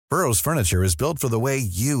Burrow's furniture is built for the way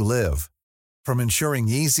you live. From ensuring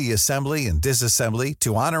easy assembly and disassembly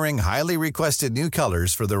to honoring highly requested new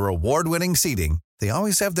colors for their award-winning seating, they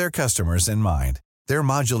always have their customers in mind. Their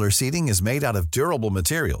modular seating is made out of durable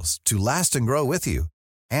materials to last and grow with you.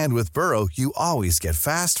 And with Burrow, you always get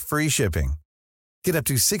fast, free shipping. Get up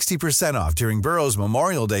to 60% off during Burrow's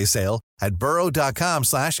Memorial Day sale at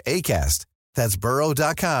burrow.com/ACAST. That's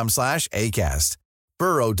burrow.com/ACAST.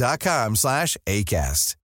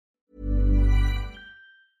 burrow.com/ACAST.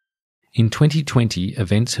 In 2020,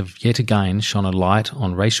 events have yet again shone a light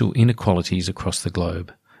on racial inequalities across the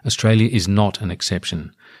globe. Australia is not an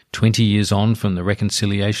exception. 20 years on from the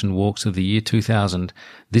reconciliation walks of the year 2000,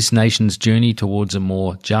 this nation's journey towards a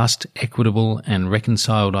more just, equitable and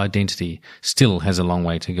reconciled identity still has a long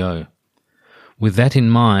way to go. With that in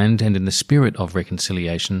mind, and in the spirit of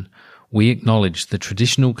reconciliation, we acknowledge the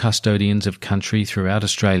traditional custodians of country throughout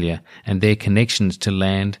Australia and their connections to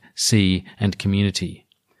land, sea and community.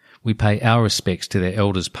 We pay our respects to their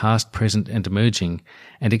elders past, present and emerging,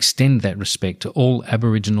 and extend that respect to all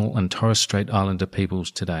Aboriginal and Torres Strait Islander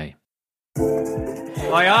peoples today.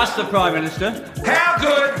 I asked the Prime Minister, how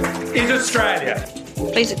good is Australia?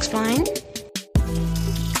 Please explain.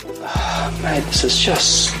 Mate, this is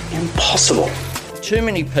just impossible. Too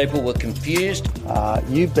many people were confused.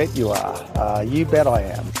 You bet you are. You bet I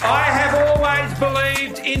am. I have always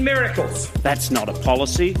believed in miracles. That's not a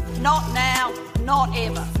policy. Not now, not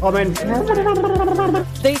ever. I mean,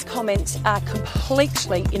 These comments are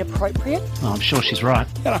completely inappropriate. I'm sure she's right.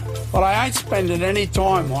 But I ain't spending any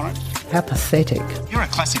time on it. How pathetic. You're a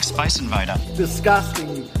classic space invader.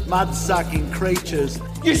 Disgusting, mud-sucking creatures.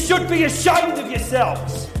 You should be ashamed of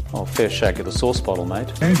yourselves. Oh, fair shake of the sauce bottle, mate.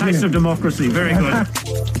 Taste of democracy, very good.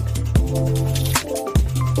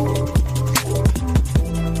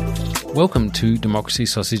 Welcome to Democracy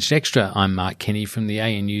Sausage Extra. I'm Mark Kenny from the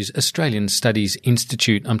ANU's Australian Studies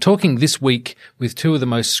Institute. I'm talking this week with two of the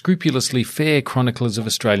most scrupulously fair chroniclers of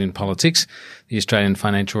Australian politics, the Australian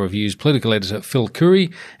Financial Review's political editor Phil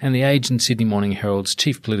Coorey and the Age and Sydney Morning Herald's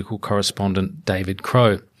chief political correspondent David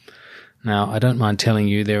Crowe. Now, I don't mind telling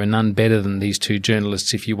you there are none better than these two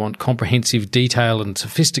journalists if you want comprehensive, detailed and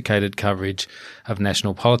sophisticated coverage of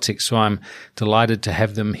national politics, so I'm delighted to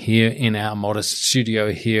have them here in our modest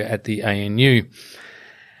studio here at the ANU.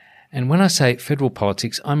 And when I say federal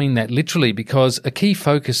politics, I mean that literally, because a key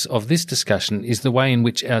focus of this discussion is the way in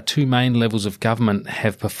which our two main levels of government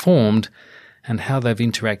have performed and how they've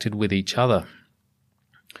interacted with each other.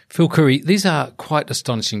 Phil Coorey, these are quite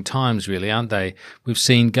astonishing times, really, aren't they? We've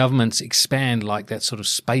seen governments expand like that sort of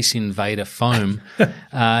space invader foam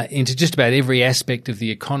into just about every aspect of the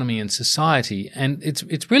economy and society. And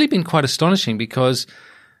it's really been quite astonishing because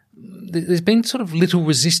there's been sort of little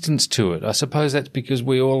resistance to it. I suppose that's because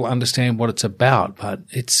we all understand what it's about, but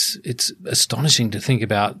it's astonishing to think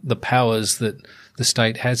about the powers that the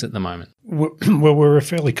state has at the moment. Well, we're a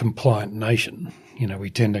fairly compliant nation.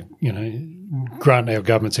 We tend to, grant our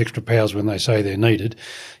governments extra powers when they say they're needed,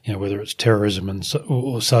 whether it's terrorism and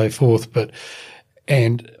so forth.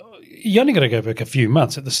 And you only got to go back a few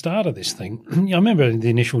months at the start of this thing. I remember the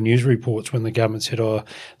initial news reports when the government said,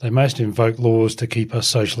 they most invoke laws to keep us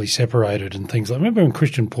socially separated and things like that. I remember when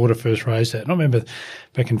Christian Porter first raised that. And I remember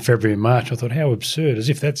back in February and March, I thought, how absurd, as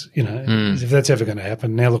if that's, as if that's ever going to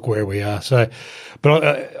happen. Now look where we are. So,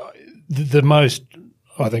 but the most,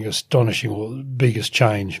 I think, astonishing or biggest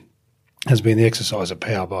change has been the exercise of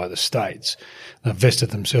power by the states. They've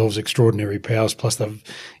vested themselves extraordinary powers, plus they've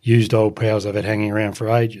used old powers they've had hanging around for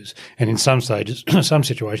ages. And in some stages, some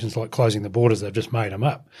situations like closing the borders, they've just made them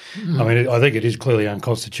up. I mean, I think it is clearly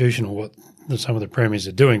unconstitutional what some of the premiers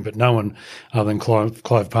are doing, but no one other than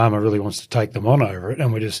Clive Palmer really wants to take them on over it,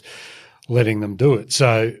 and we're just letting them do it.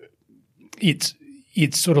 So it's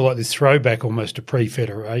sort of like this throwback almost to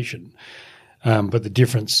pre-federation. But the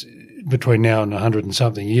difference between now and 100 and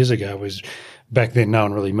something years ago was back then no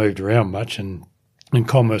one really moved around much and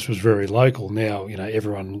commerce was very local. Now,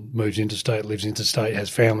 everyone moves interstate, lives interstate, has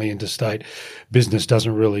family interstate. Business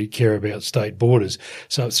doesn't really care about state borders.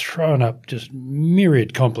 So it's thrown up just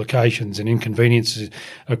myriad complications and inconveniences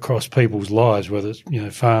across people's lives, whether it's,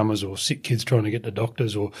 farmers or sick kids trying to get to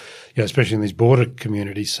doctors or, especially in these border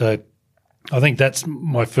communities. So I think that's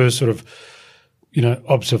my first sort of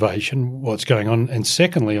observation, what's going on. And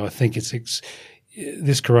secondly, I think this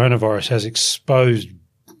coronavirus has exposed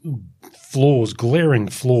glaring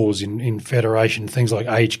flaws in federation, things like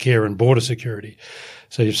aged care and border security.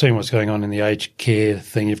 So you've seen what's going on in the aged care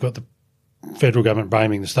thing. You've got the federal government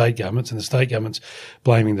blaming the state governments and the state governments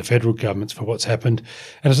blaming the federal governments for what's happened.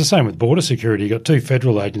 And it's the same with border security. You've got two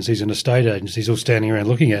federal agencies and a state agencies all standing around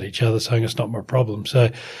looking at each other saying it's not my problem. So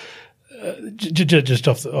just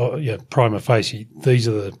off the prima facie, these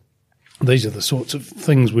are the sorts of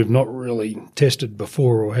things we've not really tested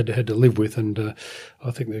before or had to live with, and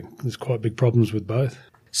I think there's quite big problems with both.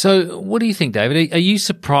 So what do you think, David? Are you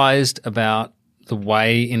surprised about the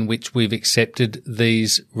way in which we've accepted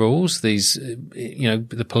these rules,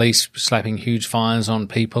 the police slapping huge fines on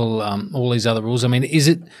people, all these other rules? I mean, is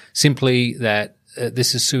it simply that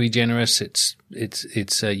this is sui generis,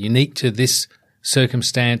 it's unique to this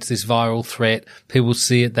circumstance, this viral threat, people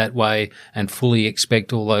see it that way and fully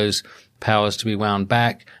expect all those powers to be wound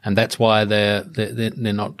back, and that's why they're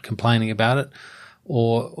not complaining about it?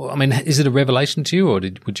 Or, I mean, is it a revelation to you, or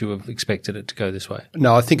would you have expected it to go this way?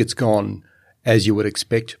 No, I think it's gone as you would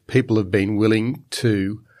expect. People have been willing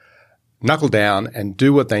to knuckle down and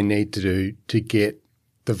do what they need to do to get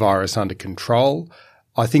the virus under control.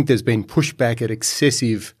 I think there's been pushback at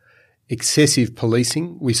excessive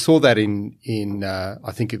policing. We saw that in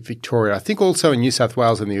I think in Victoria. I think also in New South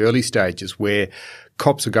Wales in the early stages where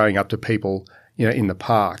cops are going up to people, in the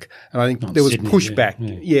park. And I think there was Sydney, pushback.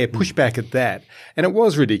 Pushback at that. And it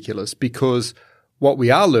was ridiculous because what we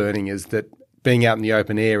are learning is that being out in the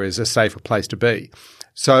open air is a safer place to be.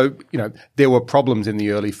 So, there were problems in the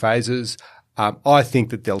early phases. I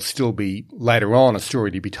think that there'll still be later on a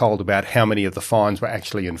story to be told about how many of the fines were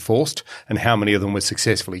actually enforced and how many of them were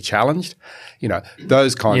successfully challenged.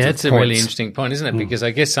 Those kinds of points. Yeah, that's a really interesting point, isn't it? Because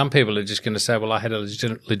I guess some people are just going to say, well, I had a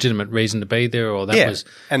legitimate reason to be there, or that was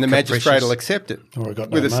and the magistrate will accept it or I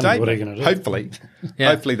got with no a money. statement. What are you going to do? Hopefully.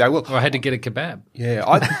 Hopefully they will. Or I had to get a kebab. Yeah.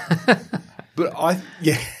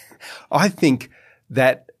 I think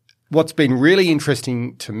that what's been really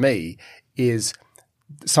interesting to me is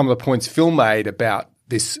some of the points Phil made about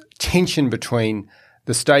this tension between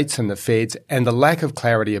the states and the feds and the lack of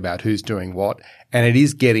clarity about who's doing what. And it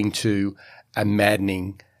is getting to a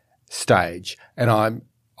maddening stage. And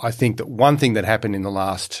I think that one thing that happened in the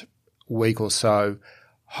last week or so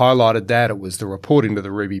highlighted that. It was the report into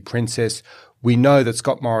the Ruby Princess. We know that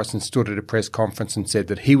Scott Morrison stood at a press conference and said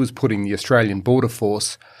that he was putting the Australian Border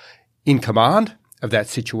Force in command of that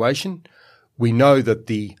situation. We know that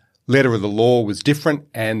the letter of the law was different,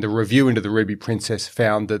 and the review into the Ruby Princess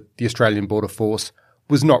found that the Australian Border Force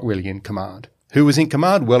was not really in command. Who was in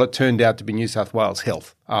command? Well, it turned out to be New South Wales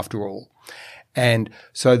Health, after all. And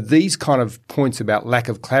so these kind of points about lack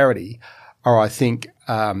of clarity are, I think,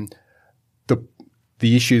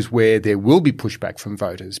 the issues where there will be pushback from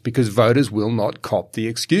voters, because voters will not cop the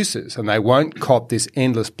excuses, and they won't cop this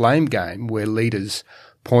endless blame game where leaders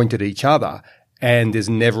point at each other and there's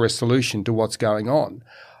never a solution to what's going on.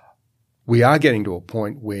 We are getting to a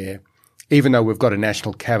point where, even though we've got a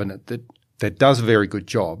national cabinet that does a very good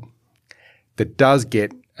job, that does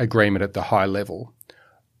get agreement at the high level,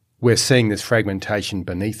 we're seeing this fragmentation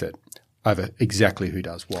beneath it over exactly who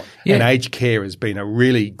does what. Yeah. And aged care has been a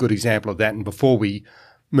really good example of that. And before we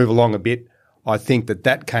move along a bit, I think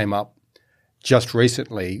that came up just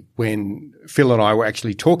recently when Phil and I were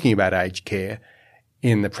actually talking about aged care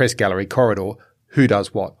in the press gallery corridor. Who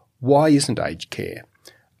does what? Why isn't aged care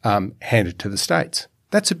handed to the states?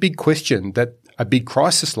 That's a big question that a big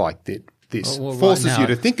crisis like this forces you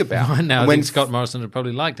to think about. Right now, I think Scott Morrison would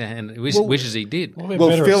probably like to hand it. Wishes he did.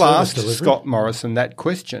 Well, Phil asked Scott Morrison that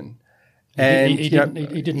question. And he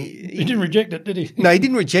didn't reject it, did he? No, he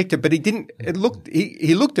didn't reject it, but he didn't.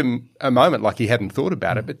 He looked a moment like he hadn't thought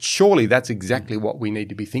about it. But surely that's exactly what we need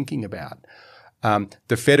to be thinking about.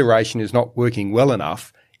 The Federation is not working well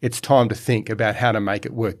enough. It's time to think about how to make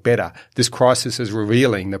it work better. This crisis is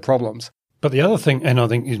revealing the problems. But the other thing, and I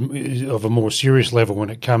think is of a more serious level when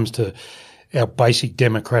it comes to our basic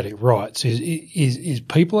democratic rights, is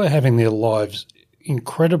people are having their lives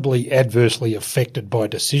incredibly adversely affected by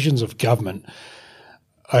decisions of government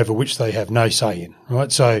over which they have no say in,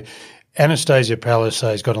 right? So Anastasia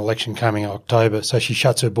Palaszczuk's got an election coming in October, so she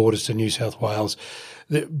shuts her borders to New South Wales.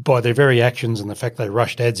 By their very actions and the fact they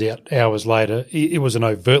rushed ads out hours later, it was an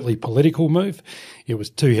overtly political move. It was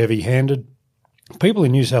too heavy-handed. People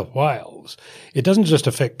in New South Wales, it doesn't just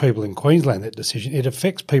affect people in Queensland, that decision. It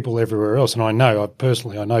affects people everywhere else. And I know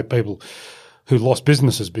people who lost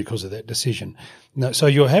businesses because of that decision. Now, so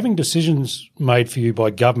you're having decisions made for you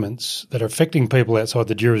by governments that are affecting people outside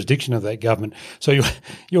the jurisdiction of that government. So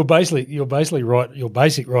you're basically right. Your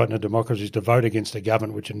basic right in a democracy is to vote against a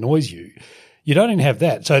government which annoys you. You don't even have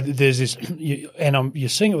that. So there's this, you're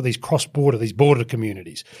seeing it with these border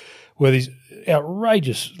communities, where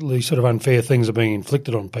outrageously sort of unfair things are being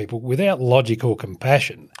inflicted on people without logic or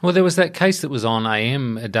compassion. Well, there was that case that was on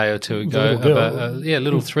AM a day or two ago of a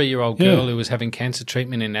little 3-year-old girl who was having cancer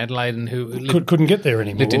treatment in Adelaide and who couldn't get there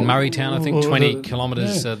anymore. Lived in Murraytown, I think, 20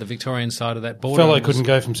 kilometres the Victorian side of that border. Fellow couldn't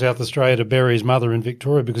go from South Australia to bury his mother in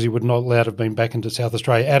Victoria because he would not allowed to have been back into South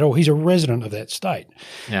Australia at all. He's a resident of that state.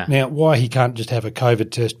 Yeah. Now, why he can't just have a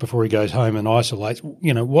COVID test before he goes home and isolates?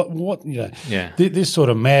 This sort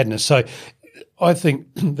of madness. So I think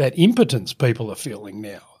that impotence people are feeling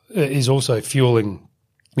now is also fueling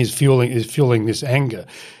this anger.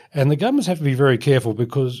 And the governments have to be very careful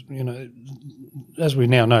because, as we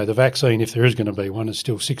now know, the vaccine, if there is going to be one, is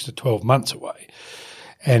still 6 to 12 months away.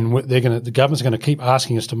 And the government's going to keep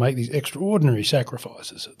asking us to make these extraordinary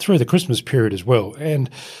sacrifices through the Christmas period as well. And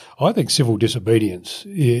I think civil disobedience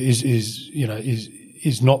is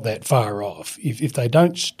not that far off. If they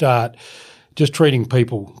don't start just treating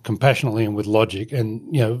people compassionately and with logic, and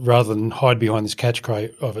rather than hide behind this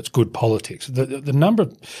catchcry of it's good politics. The number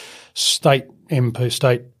of state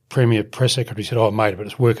premier press secretary said, "Oh, mate, but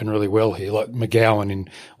it's working really well here." Like McGowan in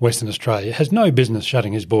Western Australia has no business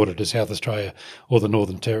shutting his border to South Australia or the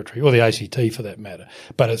Northern Territory or the ACT for that matter,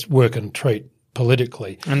 but it's work and treat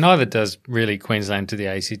politically. And neither does really Queensland to the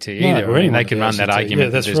ACT either. No, they can run that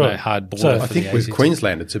argument that there's no hard border for the ACT. I think with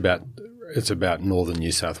Queensland it's about northern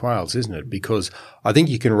New South Wales, isn't it? Because I think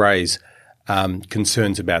you can raise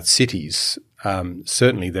concerns about cities.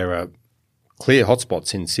 Certainly there are clear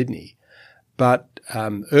hotspots in Sydney. But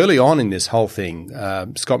early on in this whole thing,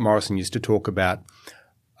 Scott Morrison used to talk about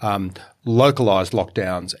localised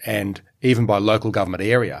lockdowns and even by local government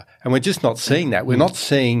area. And we're just not seeing that. We're not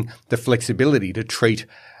seeing the flexibility to treat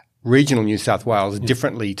regional New South Wales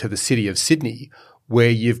differently to the city of Sydney,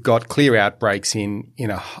 where you've got clear outbreaks in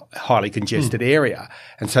a highly congested area.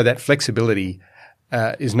 And so that flexibility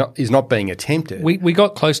is not being attempted. We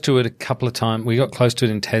got close to it a couple of times. We got close to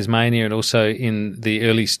it in Tasmania and also in the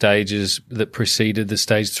early stages that preceded the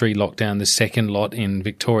stage 3 lockdown, the second lot in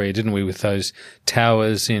Victoria, didn't we, with those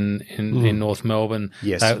towers in North Melbourne?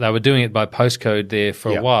 Yes. They were doing it by postcode there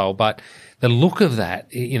for a while, but the look of that,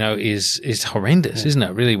 is horrendous, isn't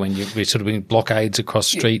it, really, when we're sort of doing blockades across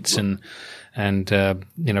streets and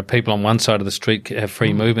people on one side of the street have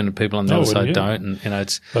free movement and people on the other side don't.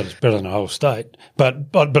 And, But it's better than the whole state. But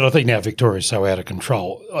I think now Victoria's so out of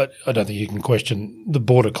control, I don't think you can question the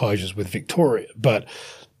border closures with Victoria. But,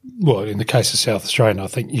 well, in the case of South Australia, I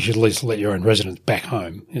think you should at least let your own residents back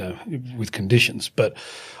home, with conditions. But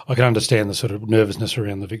I can understand the sort of nervousness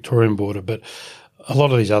around the Victorian border. But a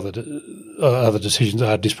lot of these other decisions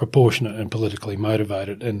are disproportionate and politically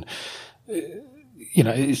motivated. And,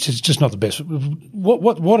 it's just not the best.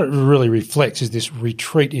 What it really reflects is this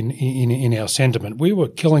retreat in our sentiment. We were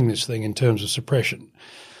killing this thing in terms of suppression,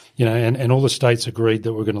 and all the states agreed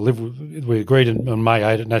that we're going to live with. We agreed on May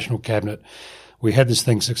 8 at National Cabinet. We had this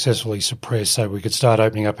thing successfully suppressed so we could start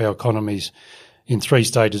opening up our economies in 3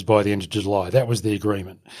 stages by the end of July. That was the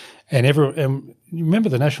agreement. And remember,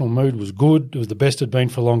 the national mood was good. It was the best it had been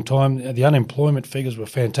for a long time. The unemployment figures were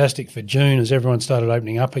fantastic for June as everyone started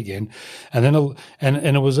opening up again. And then,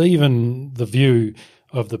 and it was even the view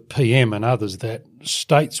of the PM and others that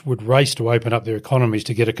states would race to open up their economies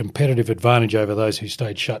to get a competitive advantage over those who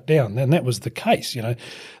stayed shut down. And that was the case.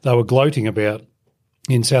 They were gloating about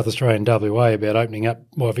in South Australia and WA about opening up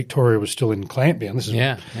while Victoria was still in clampdown.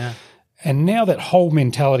 Yeah. And now that whole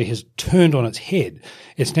mentality has turned on its head.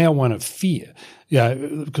 It's now one of fear,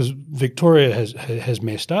 because Victoria has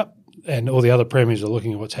messed up and all the other premiers are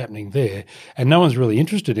looking at what's happening there, and no one's really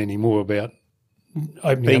interested anymore about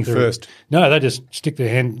opening being up first. No, they just stick their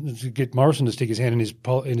hand, get Morrison to stick his hand in his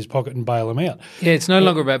pocket and bail them out. Yeah, it's no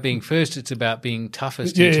longer about being first; it's about being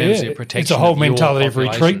toughest in terms of protection. It's a whole mentality of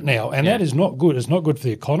population. retreat now, and that is not good. It's not good for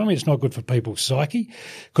the economy. It's not good for people's psyche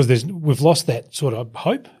because we've lost that sort of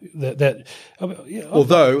hope.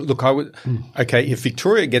 Although, look, if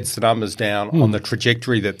Victoria gets the numbers down on the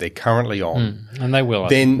trajectory that they're currently on, and they will,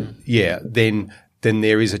 then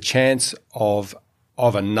there is a chance of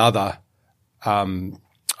another.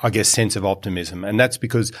 Sense of optimism. And that's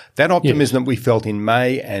because that optimism that we felt in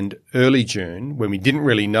May and early June, when we didn't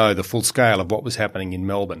really know the full scale of what was happening in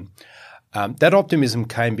Melbourne, that optimism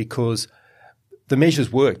came because the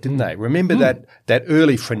measures worked, didn't they? Remember that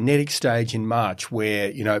early frenetic stage in March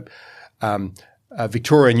where,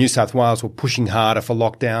 Victoria and New South Wales were pushing harder for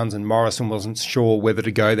lockdowns and Morrison wasn't sure whether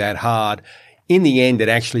to go that hard. In the end, it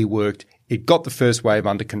actually worked. It got the first wave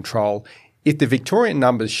under control. If the Victorian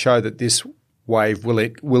numbers show that this wave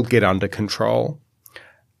will get under control,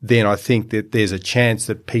 then I think that there's a chance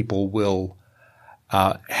that people will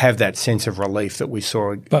have that sense of relief that we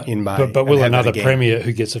saw in May. But will another premier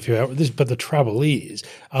who gets a few out? But the trouble is,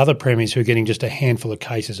 other premiers who are getting just a handful of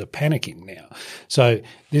cases are panicking now. So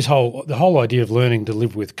the whole idea of learning to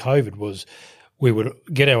live with COVID was we would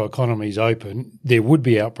get our economies open. There would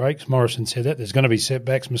be outbreaks. Morrison said that. There's going to be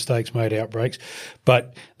setbacks, mistakes made, outbreaks.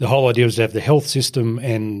 But the whole idea was to have the health system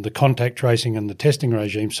and the contact tracing and the testing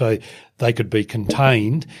regime so they could be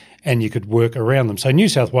contained and you could work around them. So New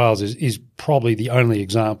South Wales is probably the only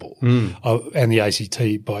example and the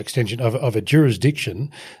ACT by extension of a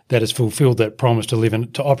jurisdiction that has fulfilled that promise to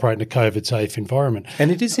operate in a COVID-safe environment.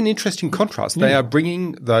 And it is an interesting contrast. They are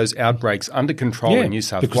bringing those outbreaks under control in New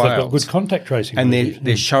South Wales. Because they've got good contact tracing. And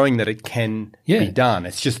they're showing that it can be done.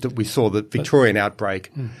 It's just that we saw the Victorian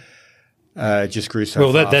outbreak just grew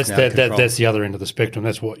so fast. That's the other end of the spectrum.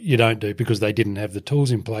 That's what you don't do because they didn't have the tools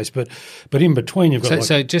in place. But in between, you've got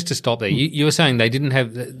so just to stop there, you were saying they didn't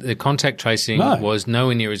have the contact tracing was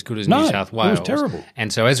nowhere near as good as New South Wales. It was terrible.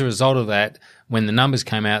 And so as a result of that, when the numbers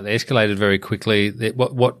came out, they escalated very quickly.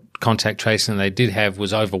 What contact tracing they did have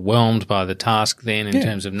was overwhelmed by the task then in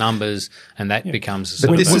terms of numbers, and that becomes.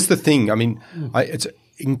 But this is the thing. I mean, it's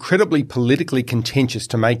incredibly politically contentious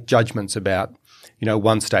to make judgments about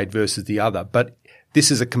one state versus the other. But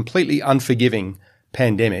this is a completely unforgiving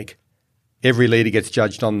pandemic. Every leader gets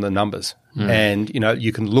judged on the numbers. And,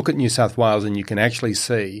 you can look at New South Wales and you can actually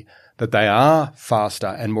see that they are faster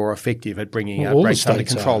and more effective at bringing outbreaks under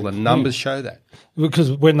control. The numbers show that.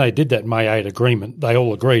 Because when they did that May 8 agreement, they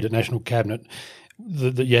all agreed at National Cabinet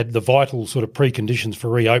you had the vital sort of preconditions for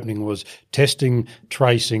reopening was testing,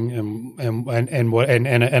 tracing,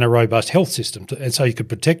 and a robust health system, and so you could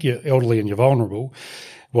protect your elderly and your vulnerable,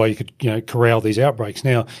 while you could corral these outbreaks.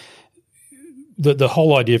 Now, the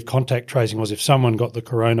whole idea of contact tracing was if someone got the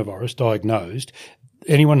coronavirus diagnosed,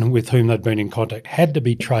 anyone with whom they'd been in contact had to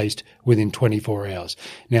be traced within 24 hours.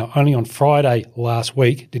 Now, only on Friday last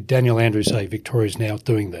week did Daniel Andrews say Victoria's now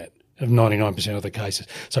doing that. Of 99% of the cases.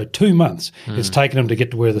 So 2 months it's taken them to get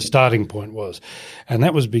to where the starting point was. And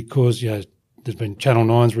that was because, there's been Channel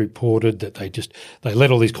 9's reported that they let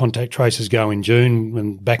all these contact tracers go in June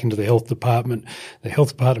and back into the health department. The health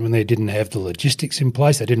department there didn't have the logistics in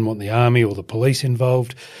place. They didn't want the army or the police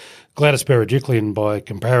involved. Gladys Berejiklian, by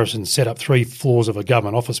comparison, set up 3 floors of a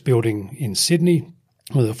government office building in Sydney,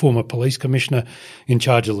 with a former police commissioner in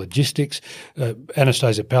charge of logistics.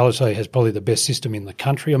 Anastasia Palaszczuk has probably the best system in the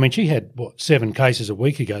country. I mean, she had, 7 cases a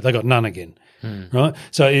week ago. They got none again, right?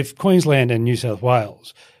 So if Queensland and New South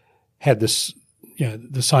Wales had this,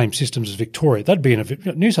 the same systems as Victoria, they'd be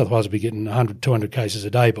New South Wales would be getting 100, 200 cases a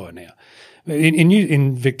day by now.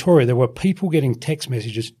 In Victoria, there were people getting text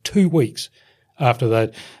messages 2 weeks after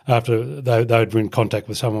they'd been in contact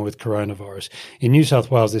with someone with coronavirus. In New South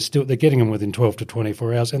Wales, they're getting them within 12 to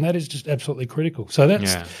 24 hours, and that is just absolutely critical. So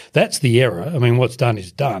that's the error. I mean, what's done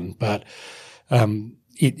is done, but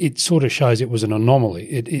it sort of shows it was an anomaly.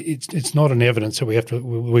 It's not an evidence that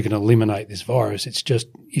we can eliminate this virus. It's just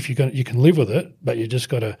if you can live with it, but you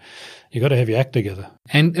got to have your act together.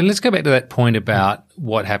 And let's go back to that point about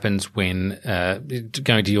what happens when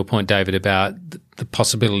going to your point, David, about the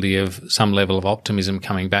possibility of some level of optimism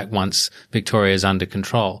coming back once Victoria is under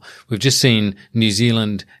control. We've just seen New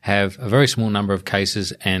Zealand have a very small number of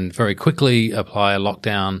cases and very quickly apply a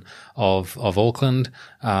lockdown of Auckland.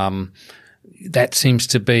 That seems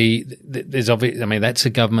to be that's a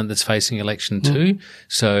government that's facing election too.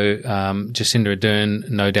 So Jacinda Ardern,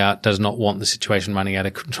 no doubt, does not want the situation running out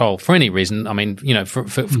of control for any reason. I mean, for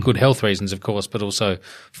good health reasons, of course, but also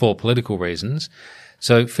for political reasons.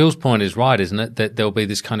 So Phil's point is right, isn't it? That there'll be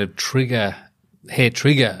this kind of hair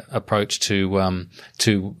trigger approach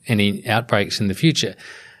to any outbreaks in the future.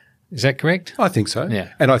 Is that correct? I think so.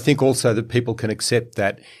 Yeah. And I think also that people can accept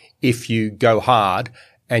that if you go hard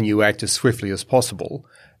and you act as swiftly as possible,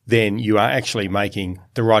 then you are actually making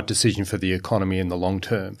the right decision for the economy in the long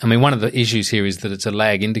term. I mean, one of the issues here is that it's a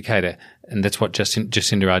lag indicator, and that's what Jacinda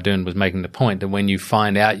Ardern was making the point, that when you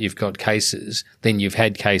find out you've got cases, then you've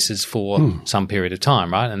had cases for some period of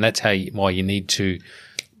time, right? And that's why you need to,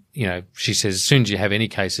 she says, as soon as you have any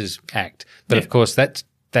cases, act. But of course, that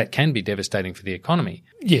can be devastating for the economy.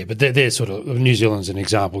 Yeah, but they're sort of – New Zealand's an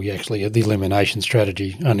example. You actually – the elimination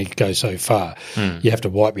strategy only goes so far. You have to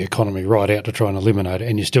wipe the economy right out to try and eliminate it,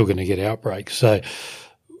 and you're still going to get outbreaks. So,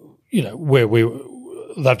 where we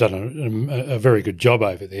they've done a very good job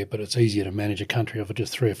over there, but it's easier to manage a country of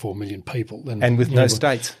just 3 or 4 million people and with no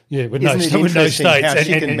states. Yeah, with no states,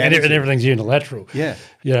 and everything's unilateral. Yeah,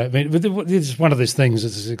 I mean, it's one of those things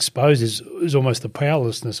that's exposed is almost the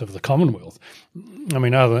powerlessness of the Commonwealth. I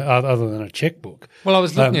mean, other than a checkbook. Well, I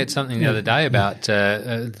was looking at something the other day about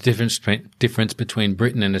the difference between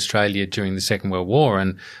Britain and Australia during the Second World War,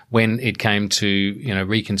 and when it came to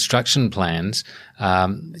reconstruction plans,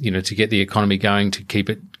 to get the economy going, to keep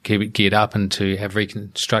it geared up, and to have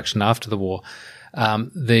reconstruction after the war.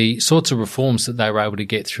 The sorts of reforms that they were able to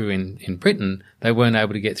get through in Britain, they weren't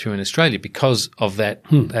able to get through in Australia because of that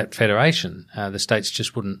federation. The states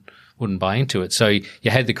just wouldn't buy into it. So you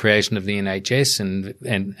had the creation of the NHS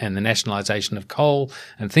and the nationalisation of coal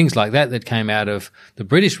and things like that came out of the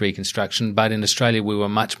British Reconstruction, but in Australia we were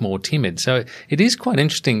much more timid. So it is quite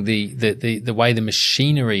interesting the way the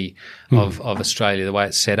machinery of Australia, the way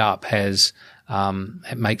it's set up, it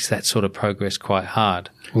makes that sort of progress quite hard.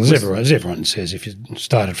 Well, as everyone says, if you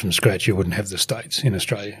started from scratch, you wouldn't have the states in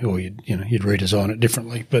Australia, or you'd redesign it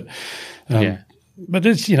differently. But But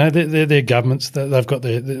it's they're governments. They've got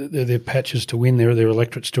their patches to win, their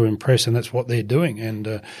electorates to impress, and that's what they're doing.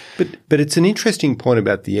 And but it's an interesting point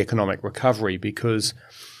about the economic recovery, because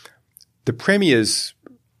the premiers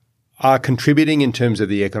are contributing in terms of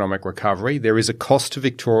the economic recovery. There is a cost to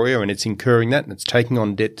Victoria, and it's incurring that, and it's taking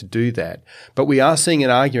on debt to do that. But we are seeing an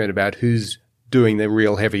argument about who's doing the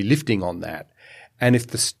real heavy lifting on that, and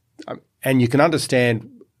you can understand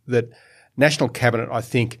that National Cabinet, I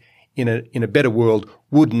think, in a better world,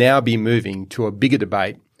 would now be moving to a bigger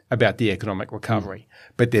debate about the economic recovery.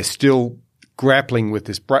 But they're still grappling with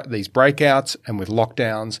these breakouts and with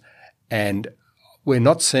lockdowns, and we're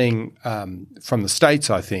not seeing from the states,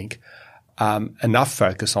 I think, enough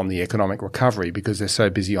focus on the economic recovery because they're so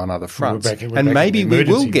busy on other fronts. And maybe we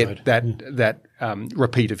will get that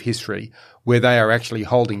repeat of history where they are actually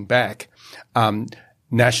holding back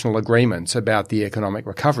national agreements about the economic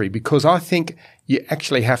recovery, because I think you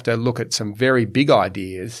actually have to look at some very big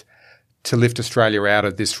ideas to lift Australia out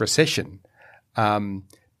of this recession,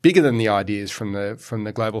 bigger than the ideas from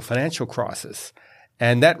the global financial crisis.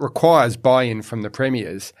 And that requires buy-in from the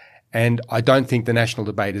premiers, and I don't think the national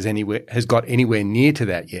debate has got anywhere near to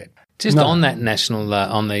that yet. Just on that national,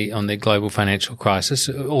 on the global financial crisis,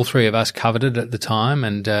 all three of us covered it at the time,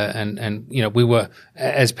 and we were,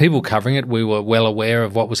 as people covering it, we were well aware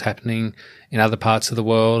of what was happening in other parts of the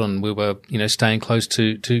world, and we were, staying close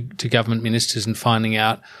to government ministers and finding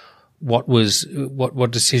out what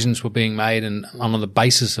decisions were being made, and on the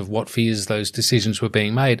basis of what fears those decisions were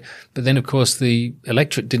being made. But then, of course, the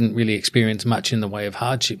electorate didn't really experience much in the way of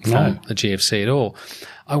hardship from the GFC at all.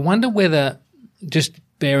 I wonder whether, just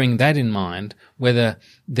bearing that in mind, whether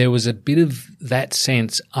there was a bit of that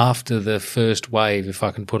sense after the first wave, if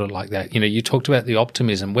I can put it like that. You talked about the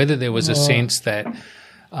optimism, whether there was a sense that,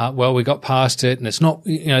 we got past it and it's not,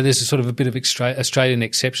 there's a sort of a bit of Australian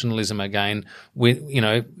exceptionalism again.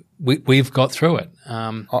 We've got through it.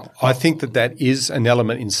 I think that is an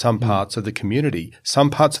element in some parts of the community.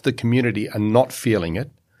 Some parts of the community are not feeling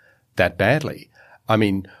it that badly. I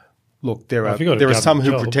mean, look, there are some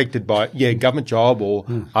who are protected by government job or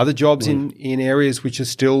other jobs in areas which are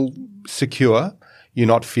still secure. You're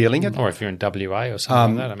not feeling it, or if you're in WA or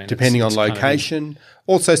something like that. I mean, depending on location.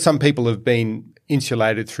 Also, some people have been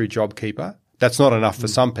insulated through JobKeeper. That's not enough for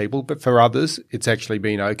some people, but for others, it's actually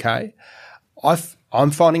been okay.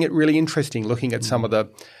 I'm finding it really interesting looking at some of the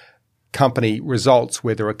company results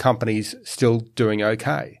where there are companies still doing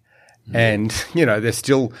okay. And, they're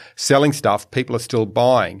still selling stuff. People are still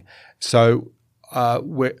buying. So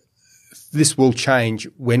this will change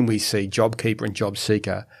when we see JobKeeper and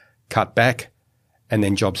JobSeeker cut back and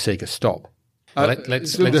then JobSeeker stop. The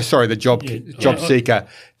JobSeeker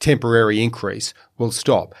temporary increase will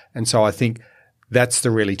stop. And so I think that's the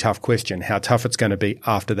really tough question, how tough it's going to be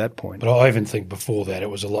after that point. But I even think before that it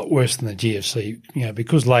was a lot worse than the GFC.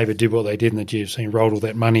 Because Labor did what they did in the GFC and rolled all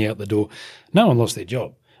that money out the door, no one lost their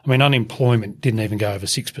job. I mean, unemployment didn't even go over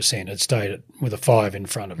 6%. It stayed with a 5 in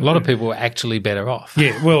front of it. A lot of people were actually better off.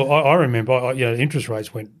 Yeah, well, I remember, interest rates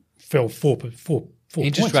fell 4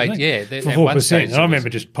 interest points, rate, for 4%. And I remember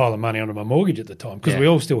just piling money onto my mortgage at the time because we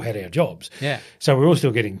all still had our jobs. Yeah. So we were all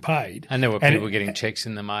still getting paid. And there were people getting checks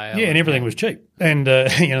in the mail. Yeah, and everything was cheap. And,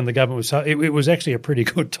 the government was it was actually a pretty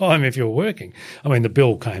good time if you were working. I mean, the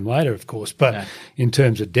bill came later, of course, but in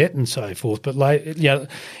terms of debt and so forth. But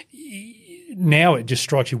now it just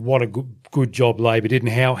strikes you what a good job Labor did,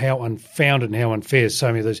 and how unfounded and how unfair so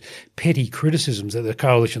many of those petty criticisms that the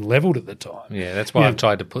coalition levelled at the time. Yeah, that's why I've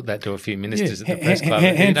tried to put that to a few ministers at the press club.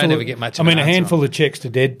 You don't ever get much. A handful of checks to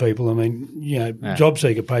dead people. I mean,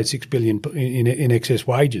 JobSeeker paid $6 billion in excess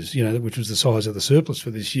wages, which was the size of the surplus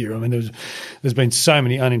for this year. I mean, there's been so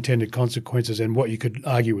many unintended consequences, and what you could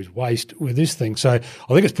argue is waste with this thing. So I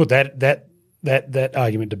think it's put that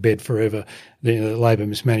argument to bed forever. Labor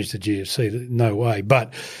mismanaged the GFC. No way.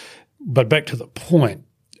 But back to the point,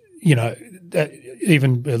 that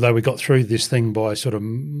even though we got through this thing by sort of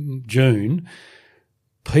June,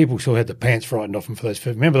 people still had the pants frightened off them for those.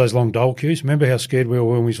 Remember those long dole queues? Remember how scared we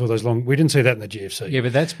were when we saw those long? We didn't see that in the GFC. Yeah,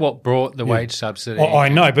 but that's what brought the wage subsidy. I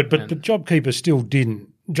know, but JobKeeper still didn't.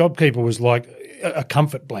 JobKeeper was like a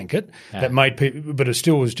comfort blanket that made people, but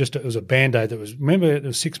it was a Band-Aid that was, remember, it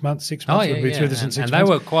was 6 months. 6 months. Oh, we'd be through this in 6 months. And they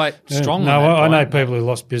were quite strong. No, I know people who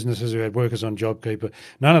lost businesses, who had workers on JobKeeper.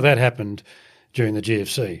 None of that happened during the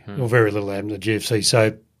GFC, or very little happened in the GFC.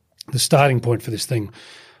 So the starting point for this thing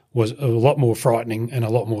was a lot more frightening and a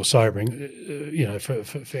lot more sobering,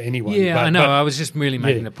 for anyone. Yeah, I know. I was just really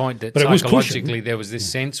making the point that psychologically there was this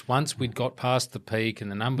sense once we'd got past the peak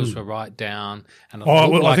and the numbers were right down and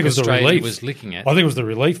I think Australia was licking it. I think it was the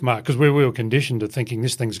relief, Mark, because we were conditioned to thinking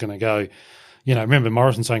this thing's going to go. Remember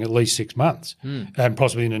Morrison saying at least 6 months and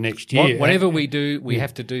possibly in the next year. Whatever we do, we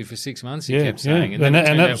have to do for 6 months, he kept saying. And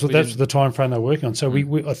that's the time frame they were working on. So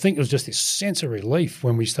I think it was just this sense of relief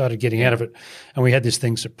when we started getting out of it and we had this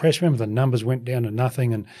thing suppressed. Remember the numbers went down to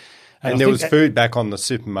nothing and there was food back on the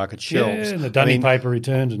supermarket shelves. Yeah, and the Dunny paper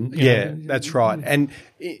returned. And that's right. And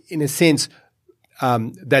in a sense,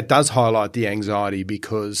 that does highlight the anxiety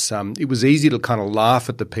because it was easy to kind of laugh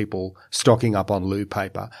at the people stocking up on loo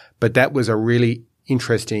paper, but that was a really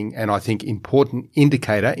interesting and I think important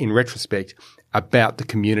indicator in retrospect about the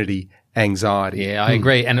community anxiety. Yeah, I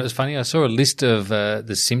agree. And it was funny, I saw a list of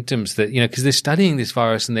the symptoms that, because they're studying this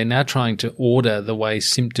virus and they're now trying to order the way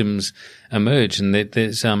symptoms emerge, and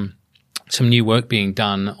there's some new work being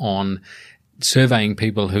done on surveying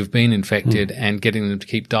people who've been infected and getting them to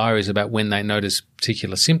keep diaries about when they notice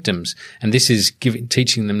particular symptoms. And this is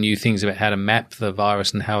teaching them new things about how to map the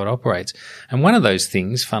virus and how it operates. And one of those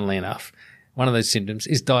things, funnily enough, one of those symptoms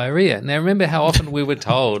is diarrhea. Now, remember how often we were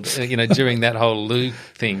told, during that whole loo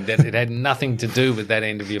thing that it had nothing to do with that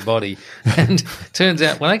end of your body. And turns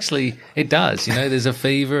out, well, actually, it does. There's a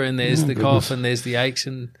fever and there's the cough and there's the aches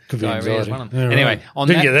and diarrhea is one of them. Yeah, anyway, right.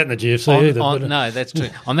 Didn't get that in the GFC either. No, that's true.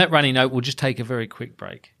 On that running note, we'll just take a very quick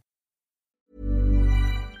break.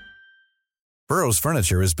 Burrow's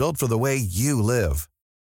furniture is built for the way you live.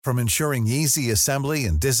 From ensuring easy assembly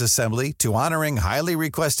and disassembly to honoring highly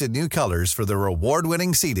requested new colors for their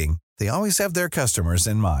award-winning seating, they always have their customers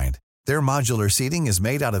in mind. Their modular seating is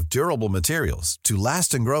made out of durable materials to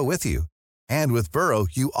last and grow with you. And with Burrow,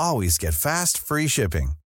 you always get fast, free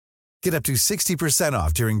shipping. Get up to 60%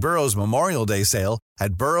 off during Burrow's Memorial Day sale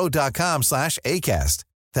at burrow.com/ACAST.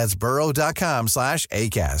 That's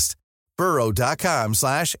burrow.com/ACAST.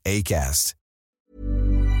 burrow.com/ACAST.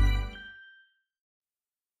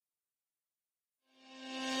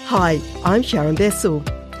 Hi, I'm Sharon Bessel.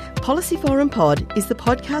 Policy Forum Pod is the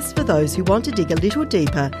podcast for those who want to dig a little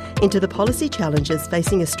deeper into the policy challenges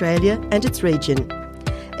facing Australia and its region.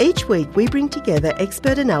 Each week we bring together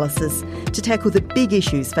expert analysis to tackle the big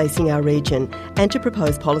issues facing our region and to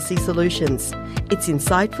propose policy solutions. It's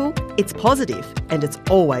insightful, it's positive, and it's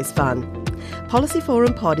always fun. Policy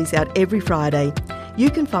Forum Pod is out every Friday. You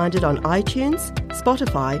can find it on iTunes,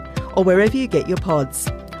 Spotify, or wherever you get your pods.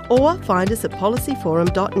 Or find us at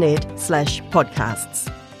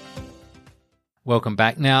policyforum.net/podcasts. Welcome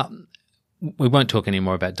back. Now, we won't talk any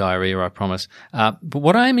more about diarrhea, I promise. But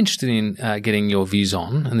what I am interested in getting your views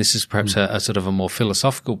on, and this is perhaps a sort of a more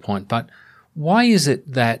philosophical point, but why is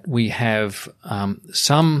it that we have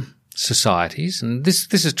some societies, and this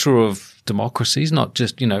is true of democracies, not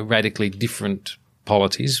just, radically different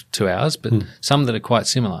polities to ours, but some that are quite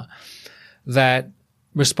similar, that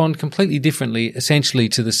respond completely differently, essentially,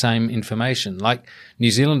 to the same information. Like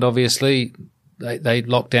New Zealand, obviously, they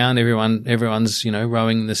lock down, everyone's,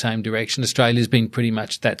 rowing in the same direction. Australia's been pretty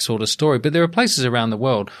much that sort of story. But there are places around the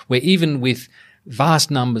world where even with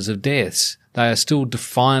vast numbers of deaths, they are still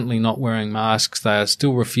defiantly not wearing masks. They are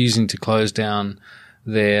still refusing to close down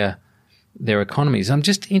their economies. I'm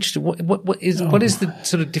just interested. What is the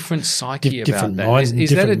sort of different psyche about that? Is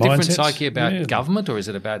that a different psyche about government, or is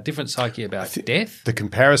it about different psyche about death? The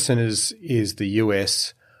comparison is the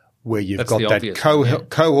US, where you've That's got the that obvious one, yeah.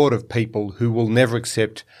 cohort of people who will never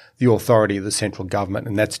accept the authority of the central government,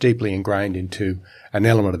 and that's deeply ingrained into an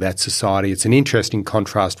element of that society. It's an interesting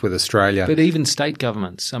contrast with Australia. But even state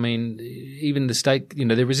governments, I mean, even the state,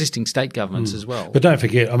 they're resisting state governments as well. But don't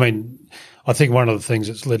forget, I mean, I think one of the things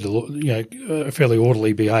that's led to a fairly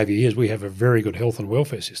orderly behaviour is we have a very good health and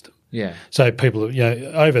welfare system. Yeah. So people,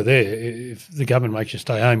 over there, if the government makes you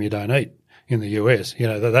stay home, you don't eat. In the US, it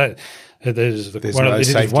is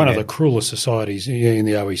one of the cruelest societies in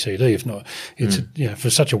the OECD. If not, it's for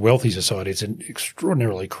such a wealthy society, it's an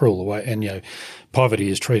extraordinarily cruel way. And poverty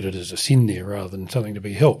is treated as a sin there rather than something to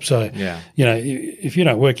be helped. So if you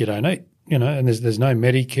don't work, you don't eat. And there's no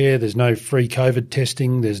Medicare, there's no free COVID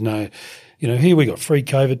testing, there's no. Here we got free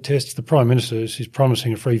COVID tests. The Prime Minister is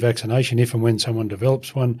promising a free vaccination if and when someone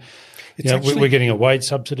develops one. We're getting a wage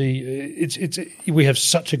subsidy. We have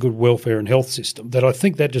such a good welfare and health system that I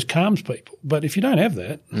think that just calms people. But if you don't have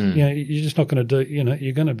that, you're just not going to do.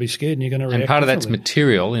 You're going to be scared and you're going to react. And part of that's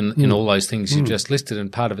material in all those things you've just listed,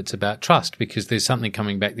 and part of it's about trust because there's something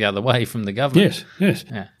coming back the other way from the government. Yes.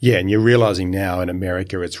 Yeah, and you're realising now in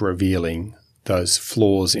America it's revealing those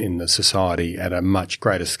flaws in the society at a much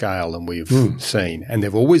greater scale than we've seen, and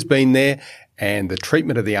they've always been there. And the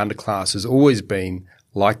treatment of the underclass has always been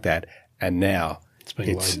like that. And now it's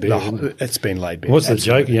been laid bare. What's the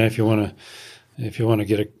joke? If you want to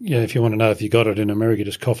get if you want to know if you got it in America,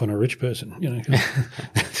 just cough on a rich person.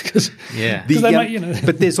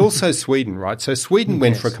 But there's also Sweden, right? So Sweden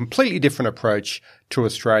went for a completely different approach to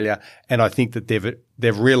Australia, and I think that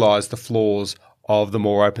they've realised the flaws of the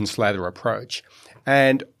more open slather approach.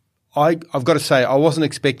 And I've got to say, I wasn't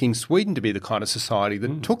expecting Sweden to be the kind of society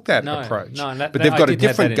that took that approach. But they've got a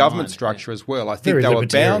different government structure as well. I think they were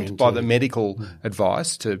bound by the medical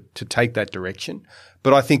advice to take that direction.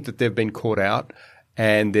 But I think that they've been caught out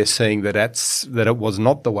and they're seeing that it was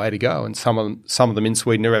not the way to go. And some of them in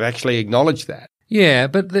Sweden have actually acknowledged that. Yeah,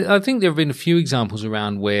 but I think there have been a few examples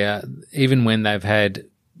around where even when they've had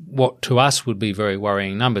what to us would be very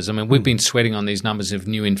worrying numbers. I mean, we've been sweating on these numbers of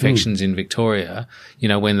new infections in Victoria,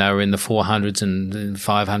 when they were in the 400s and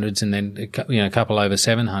 500s and then, a couple over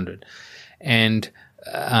 700. And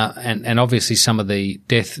obviously some of the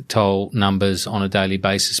death toll numbers on a daily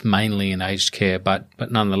basis, mainly in aged care, but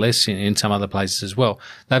nonetheless in some other places as well.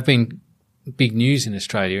 They've been big news in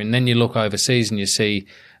Australia. And then you look overseas and you see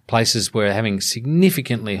places where having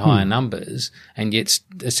significantly higher numbers and yet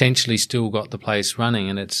essentially still got the place running.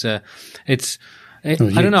 And I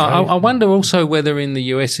don't know. I wonder also whether in the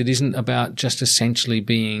US it isn't about just essentially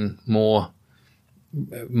being more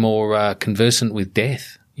conversant with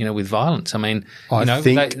death. With violence. I mean,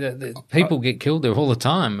 people get killed there all the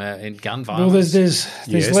time in gun violence.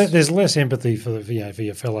 Well, there's less empathy for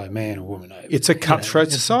your fellow man or woman. It's a cutthroat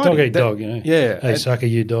society. Dog eat dog. Yeah. Hey, sucker,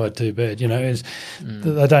 you died too bad. They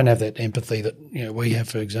don't have that empathy that we have,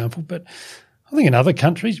 for example. But I think in other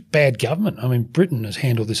countries, bad government. I mean, Britain has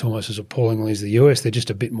handled this almost as appallingly as the US. They're just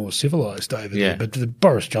a bit more civilised over there. But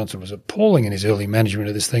Boris Johnson was appalling in his early management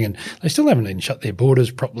of this thing, and they still haven't even shut their borders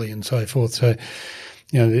properly and so forth. So.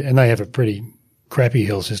 And they have a pretty crappy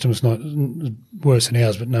health system. It's not worse than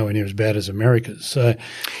ours, but nowhere near as bad as America's. So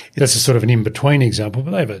that's a sort of an in-between example.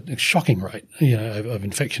 But they have a shocking rate, of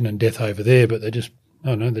infection and death over there. But they're just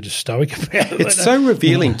stoic about it. It's so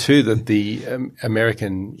revealing too that the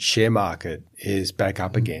American share market is back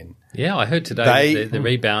up again. Yeah, I heard today that the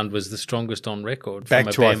rebound was the strongest on record from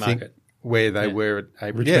a bear market. Where they were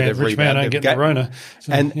at rich man don't get the Rona.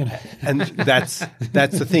 So, and that's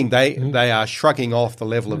the thing. They are shrugging off the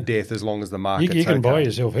level of death as long as the market's you can buy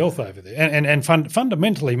yourself health over there. And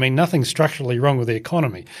fundamentally, nothing's structurally wrong with the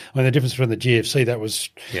economy. The difference between the GFC, that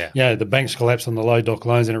was, the banks collapsed on the low doc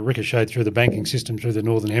loans and it ricocheted through the banking system through the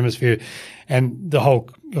Northern Hemisphere. And the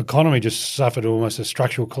whole economy just suffered almost a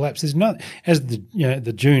structural collapse. There's not, as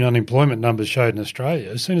the June unemployment numbers showed in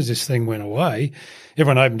Australia, as soon as this thing went away,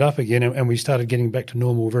 everyone opened up again and we started getting back to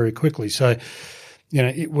normal very quickly. So,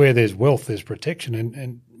 where there's wealth, there's protection.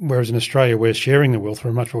 And whereas in Australia, we're sharing the wealth,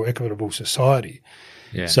 we're a much more equitable society.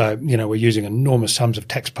 Yeah. So, we're using enormous sums of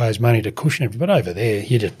taxpayers' money to cushion it. But over there,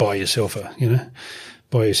 you just buy yourself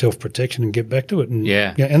buy yourself protection and get back to it. And,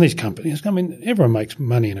 and these companies, everyone makes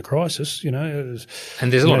money in a crisis, And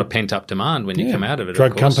there's a lot of pent-up demand when you come out of it,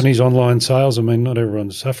 Drug companies, online sales, not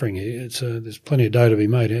everyone's suffering here. There's plenty of dough to be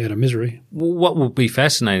made out of misery. Well, what will be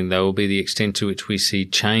fascinating, though, will be the extent to which we see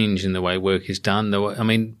change in the way work is done.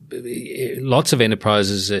 lots of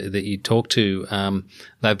enterprises that you talk to,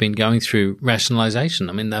 they've been going through rationalisation.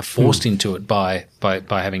 I mean, they're forced into it by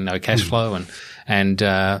having no cash flow and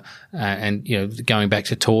going back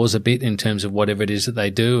to tours a bit in terms of whatever it is that they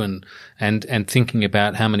do, and thinking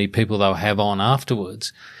about how many people they'll have on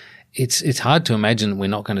afterwards. It's hard to imagine that we're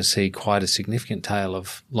not going to see quite a significant tail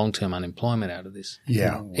of long-term unemployment out of this.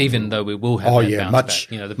 Yeah. Even though we will have bounce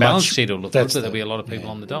back. The balance sheet will look good, but there'll be a lot of people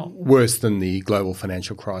on the dole. Worse than the global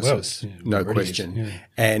financial crisis, no question. Yeah.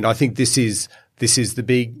 And I think this is the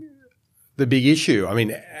big issue. I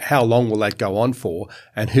mean, how long will that go on for,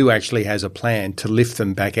 and who actually has a plan to lift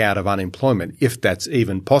them back out of unemployment, if that's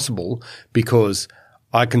even possible? Because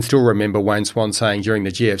I can still remember Wayne Swan saying during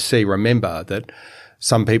the GFC, remember that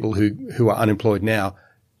some people who are unemployed now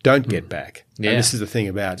don't get back. Yeah. And this is the thing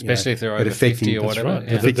about, especially if they're over 50 or whatever.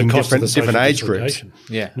 Right. The cost of the different age groups.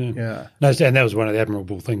 Yeah. No, and that was one of the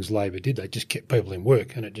admirable things Labor did. They just kept people in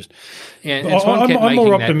work, and it just. Yeah,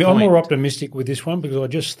 I'm more optimistic with this one, because I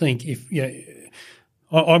just think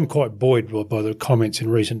I'm quite buoyed by the comments in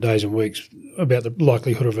recent days and weeks about the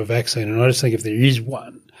likelihood of a vaccine, and I just think if there is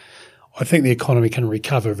one, I think the economy can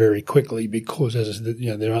recover very quickly, because, as I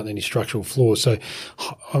said, there aren't any structural flaws. So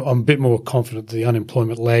I'm a bit more confident the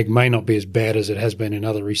unemployment lag may not be as bad as it has been in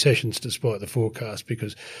other recessions, despite the forecast,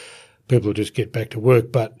 because people will just get back to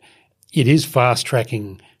work. But it is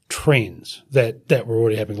fast-tracking trends that we're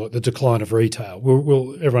already having, like the decline of retail.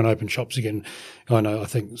 Will everyone open shops again? I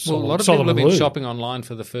think a lot of people have been shopping online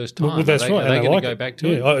for the first time. Well, that's right. Are they going to go back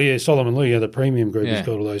to it? Oh, yeah, Solomon Lew, the premium group, has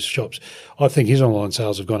got all those shops. I think his online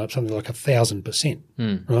sales have gone up something like 1,000%.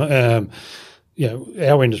 Right?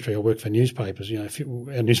 Our industry, I work for newspapers. Our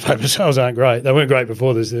newspaper sales aren't great. They weren't great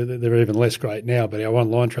before this. They're even less great now. But our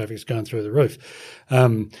online traffic's going through the roof.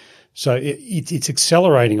 So it's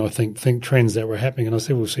accelerating, I think trends that were happening, and I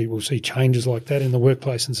think we'll see changes like that in the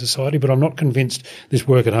workplace and society. But I'm not convinced this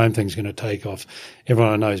work at home thing's going to take off.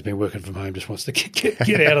 Everyone I know who's been working from home just wants to get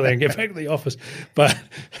out of there and get back to the office. But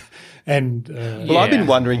I've been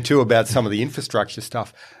wondering too about some of the infrastructure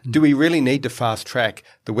stuff. Do we really need to fast track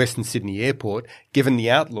the Western Sydney Airport, given the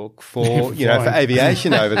outlook for for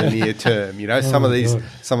aviation over the near term?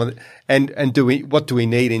 What do we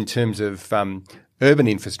need in terms of urban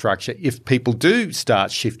infrastructure if people do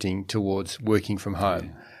start shifting towards working from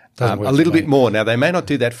home a little bit more? Now, they may not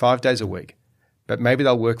do that 5 days a week, but maybe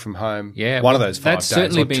they'll work from home one of those 5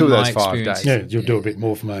 days or 2 of those 5 days. Yeah, you'll do a bit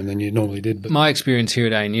more from home than you normally did. But my experience here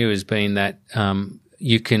at ANU has been that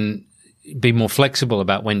you can be more flexible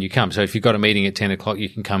about when you come. So if you've got a meeting at 10 o'clock, you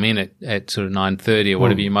can come in at sort of 9:30 or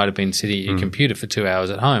whatever. You might have been sitting at your computer for 2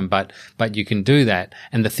 hours at home, but you can do that.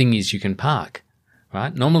 And the thing is, you can park.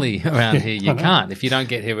 Right? Normally around here you can't. If you don't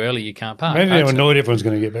get here early, you can't park. Maybe they're annoyed everyone's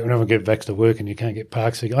going to get back. When everyone gets back to work and you can't get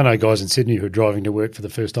parks. I know guys in Sydney who are driving to work for the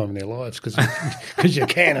first time in their lives because you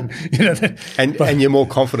can. And you're more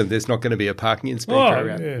confident there's not going to be a parking inspector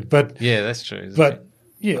around. Yeah, that's true. But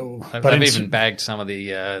they've even bagged some of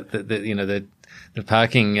the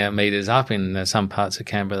parking meters up in some parts of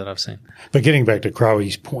Canberra that I've seen. But getting back to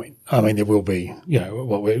Crowe's point, I mean, there will be,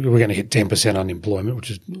 we're going to hit 10% unemployment,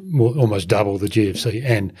 which is almost double the GFC,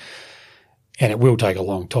 and it will take a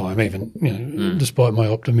long time, even despite my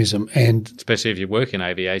optimism. And especially if you work in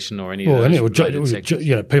aviation or any of those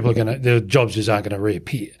sectors. People are going to, their jobs just aren't going to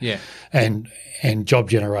reappear. Yeah, and job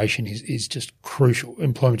generation is just crucial.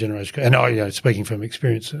 Employment generation, and speaking from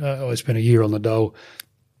experience, I spent a year on the dole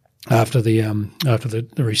after the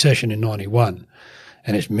recession in 91,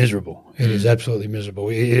 and it's miserable. It is absolutely miserable.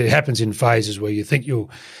 It happens in phases where you think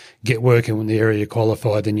you'll get work in the area you're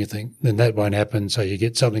qualified, then you think then that won't happen, so you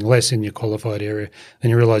get something less in your qualified area,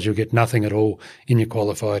 then you realise you'll get nothing at all in your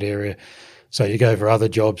qualified area. So you go for other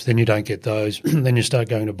jobs, then you don't get those, then you start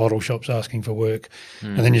going to bottle shops asking for work,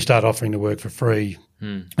 and then you start offering to work for free,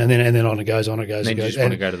 and then on it goes. Then you just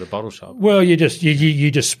want to go to the bottle shop. Well, you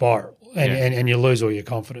just spiral. And you lose all your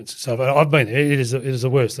confidence. So I've been there. It is the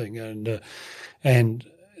worst thing, and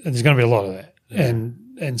there's going to be a lot of that.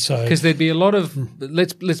 And so because there'd be a lot of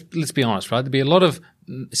let's be honest, right? There'd be a lot of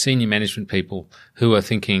senior management people who are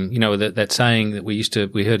thinking, that saying that we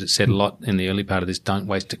heard it said a lot in the early part of this, don't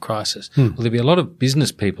waste a crisis. Well, there'd be a lot of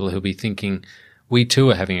business people who'll be thinking, we too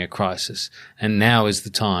are having a crisis, and now is the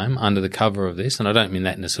time under the cover of this, and I don't mean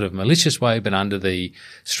that in a sort of malicious way, but under the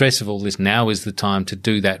stress of all this, now is the time to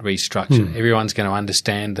do that restructure. Everyone's going to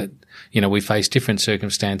understand that, we face different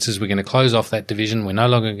circumstances. We're going to close off that division. We're no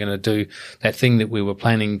longer going to do that thing that we were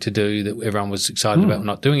planning to do that everyone was excited about. We're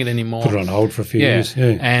not doing it anymore. Put it on hold for a few years.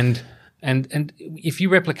 Yeah. And if you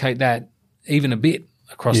replicate that even a bit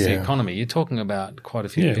across the economy. You're talking about quite a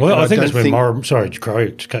few people. Well, I think that's where sorry, Crowe,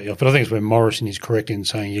 to cut you off, but I think it's where Morrison is correct in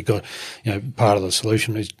saying you've got, part of the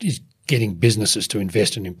solution is getting businesses to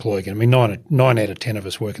invest and employ again. I mean, 9 out of 10 of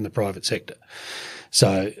us work in the private sector.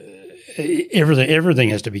 So everything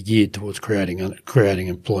has to be geared towards creating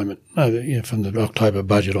employment, from the October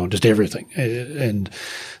budget on, just everything. And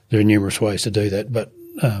there are numerous ways to do that, but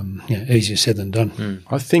easier said than done.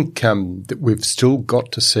 I think that we've still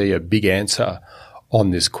got to see a big answer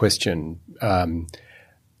on this question.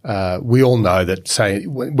 We all know that, say,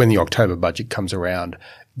 when the October budget comes around,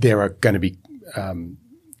 there are going to be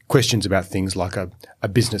questions about things like a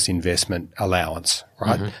business investment allowance,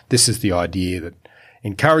 right? Mm-hmm. This is the idea that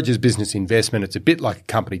encourages business investment. It's a bit like a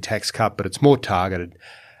company tax cut, but it's more targeted.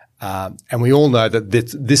 And we all know that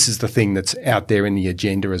this is the thing that's out there in the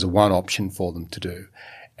agenda as a one option for them to do.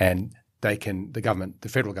 And the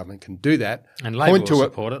federal government can do that. And Labor will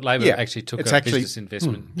support it. Labor actually took a business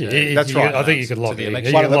investment. That's right. I think you could lock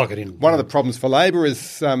it in. One of the problems for Labor is,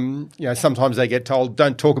 sometimes they get told,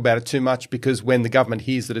 don't talk about it too much, because when the government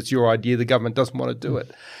hears that it's your idea, the government doesn't want to do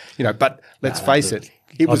it. But let's face it.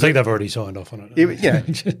 I think they've already signed off on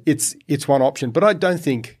it. It's one option, but I don't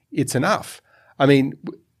think it's enough. I mean,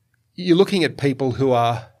 you're looking at people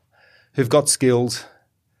who've got skills,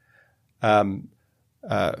 find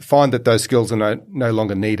that those skills are no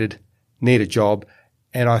longer needed, need a job,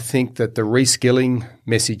 and I think that the reskilling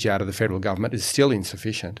message out of the federal government is still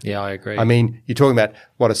insufficient. Yeah, I agree. I mean, you're talking about,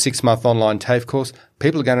 a 6-month online TAFE course?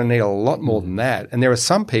 People are going to need a lot more than that, and there are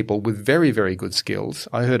some people with very, very good skills.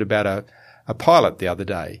 I heard about a pilot the other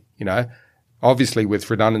day, obviously with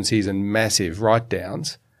redundancies and massive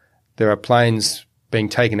write-downs. There are planes being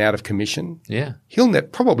taken out of commission. Yeah. He'll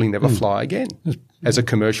probably never fly again as a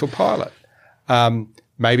commercial pilot.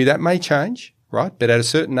 Maybe that may change, right? But at a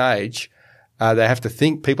certain age,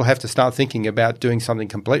 people have to start thinking about doing something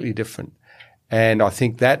completely different. And I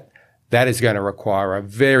think that is going to require a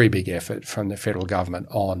very big effort from the federal government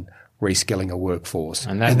on reskilling a workforce.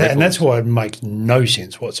 And that's why it makes no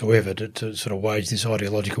sense whatsoever to sort of wage this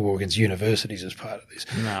ideological war against universities as part of this.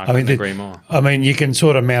 No, I couldn't agree more. I mean, you can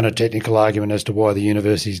sort of mount a technical argument as to why the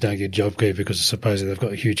universities don't get JobKeeper, because supposedly they've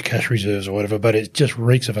got huge cash reserves or whatever, but it just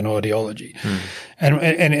reeks of an ideology.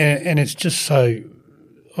 And it's just so,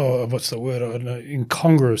 what's the word? I don't know,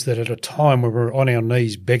 incongruous that at a time where we're on our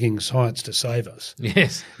knees begging science to save us.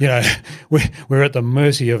 Yes. We're at the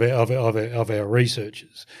mercy of our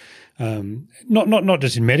researchers. Not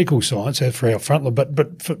just in medical science for our frontline,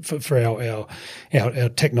 but for our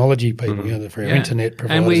technology people, for our internet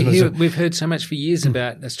providers. And we've heard so much for years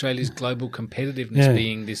about Australia's global competitiveness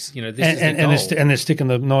being this, this is the goal. And they're sticking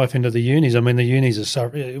the knife into the unis. I mean, the unis are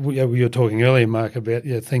suffering. We were talking earlier, Mark, about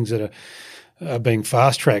things that are being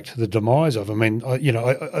fast-tracked, the demise of. I mean,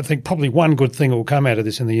 I think probably one good thing that will come out of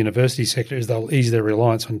this in the university sector is they'll ease their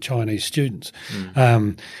reliance on Chinese students,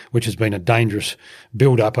 which has been a dangerous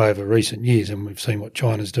build-up over recent years. And we've seen what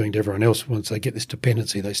China's doing to everyone else. Once they get this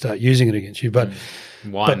dependency, they start using it against you. But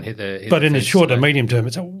in the short to medium term,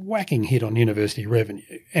 it's a whacking hit on university revenue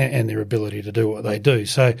and their ability to do what they do.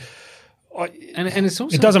 So and it's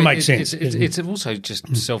also, it doesn't make sense. It's also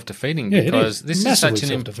just self-defeating, because this is such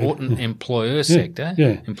an important employment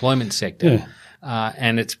sector,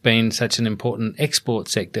 and it's been such an important export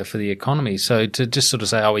sector for the economy. So to just sort of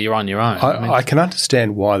say, oh, well, you're on your own. I can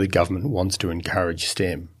understand why the government wants to encourage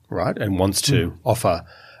STEM, right, and wants to offer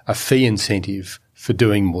a fee incentive for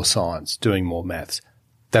doing more science, doing more maths.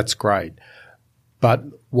 That's great. But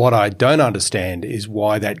what I don't understand is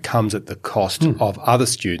why that comes at the cost of other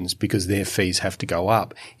students, because their fees have to go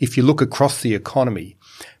up. If you look across the economy,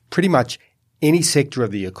 pretty much any sector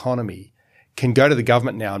of the economy can go to the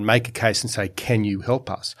government now and make a case and say, can you help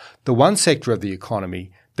us? The one sector of the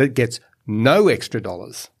economy that gets no extra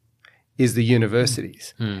dollars is the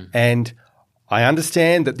universities. And I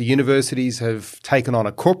understand that the universities have taken on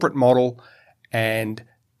a corporate model and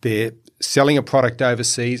they're selling a product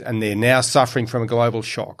overseas and they're now suffering from a global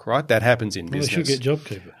shock, right? That happens in business. They should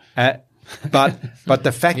get JobKeeper. But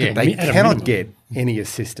the fact that they cannot get any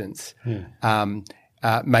assistance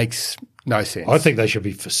makes no sense. I think they should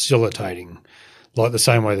be facilitating, like the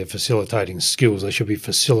same way they're facilitating skills, they should be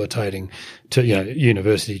facilitating to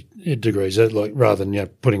university degrees, like rather than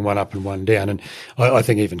putting one up and one down. And I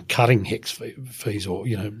think even cutting HECS fees or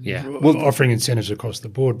offering incentives across the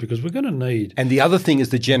board, because we're going to need. And the other thing is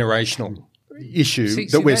the generational issue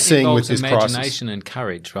that we're seeing with this crisis. Imagination and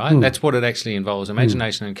courage, right? That's what it actually involves: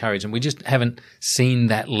 imagination and courage, and we just haven't seen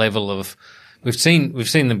that level of. We've seen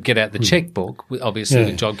them get out the checkbook, obviously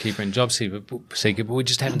with JobKeeper and JobSeeker, but we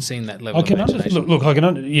just haven't seen that level of imagination.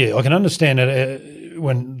 I can understand it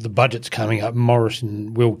when the budget's coming up,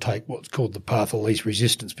 Morrison will take what's called the path of least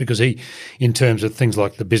resistance, because he, in terms of things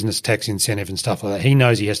like the business tax incentive and stuff like that, he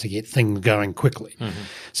knows he has to get things going quickly. Mm-hmm.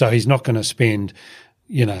 So he's not going to spend,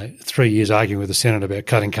 3 years arguing with the Senate about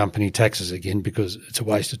cutting company taxes again, because it's a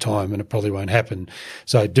waste of time and it probably won't happen.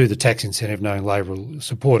 So do the tax incentive knowing Labor will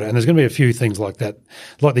support it. And there's going to be a few things like that,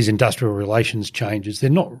 like these industrial relations changes. They're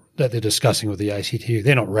not that they're discussing with the ACT.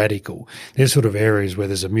 They're not radical. They're sort of areas where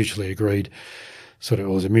there's a mutually agreed or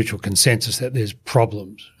there's a mutual consensus that there's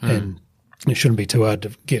problems. And it shouldn't be too hard to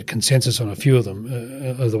get consensus on a few of them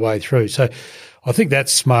the way through. So I think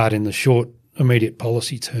that's smart in the short, immediate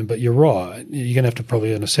policy term, but you're right. You're going to have to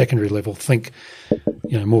probably on a secondary level think,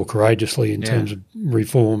 more courageously in terms of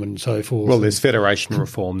reform and so forth. Well, there's federation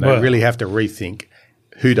reform. They really have to rethink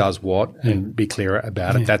who does what and be clearer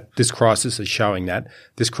about it. That this crisis is showing that.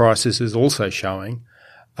 This crisis is also showing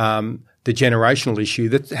the generational issue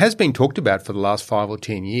that has been talked about for the last 5 or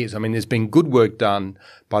 10 years. I mean, there's been good work done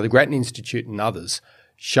by the Grattan Institute and others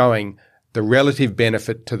showing the relative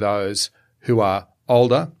benefit to those who are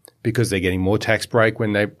older, because they're getting more tax breaks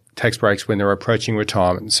when they're approaching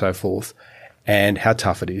retirement and so forth, and how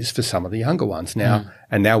tough it is for some of the younger ones now.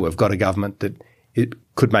 And now we've got a government that it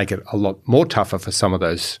could make it a lot more tougher for some of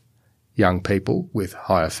those young people with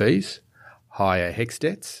higher fees, higher HECS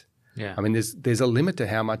debts. Yeah. I mean, there's a limit to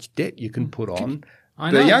how much debt you can put on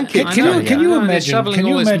the young kids. Can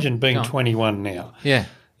you imagine being 21 now? Yeah.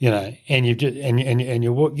 And you get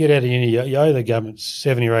out of uni, you owe the government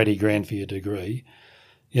 70 or 80 grand for your degree.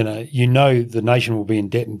 The nation will be in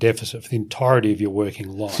debt and deficit for the entirety of your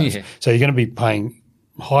working life. Yeah. So you're going to be paying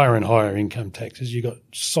higher and higher income taxes. You've got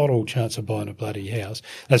sod all chance of buying a bloody house.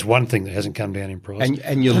 That's one thing that hasn't come down in price.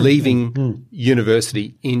 And you're leaving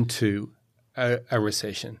university into a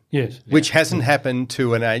recession. Yes. Which hasn't happened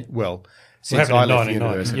to since I left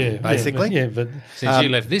university, basically. Yeah, but since you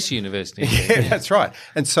left this university. Yeah, that's right.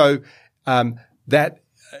 And so I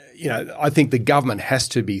think the government has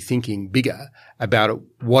to be thinking bigger about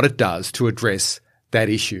what it does to address that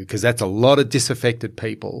issue, because that's a lot of disaffected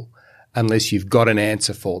people unless you've got an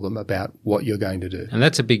answer for them about what you're going to do. And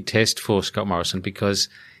that's a big test for Scott Morrison, because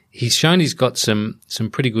he's shown he's got some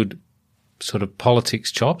pretty good sort of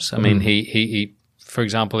politics chops. I mean, he for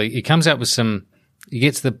example, he comes out with he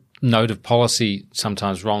gets the note of policy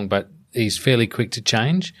sometimes wrong, but he's fairly quick to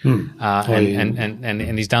change,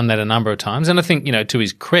 and he's done that a number of times. And I think, to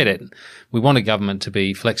his credit, we want a government to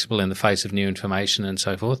be flexible in the face of new information and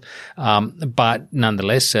so forth. But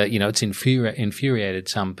nonetheless, it's infuriated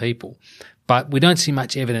some people. But we don't see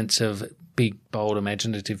much evidence of big, bold,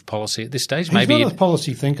 imaginative policy at this stage. He's not a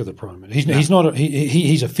policy thinker, the Prime Minister. He's not.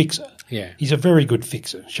 He's a fixer. Yeah, he's a very good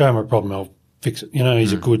fixer. Show him a problem, I'll fix it.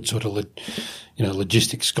 He's a good sort of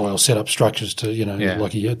logistics guy. Will set up structures to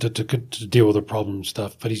like he to deal with the problem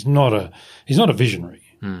stuff. But he's not a visionary.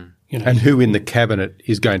 And who in the cabinet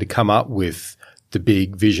is going to come up with the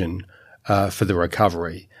big vision for the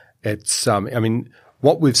recovery? It's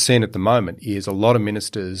what we've seen at the moment is a lot of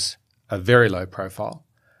ministers are very low profile.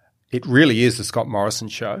 It really is the Scott Morrison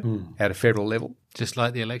show at a federal level. Just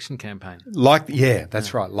like the election campaign.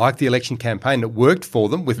 That's right. Like the election campaign. It worked for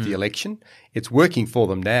them with the election. It's working for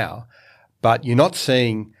them now. But you're not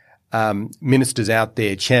seeing ministers out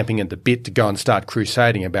there champing at the bit to go and start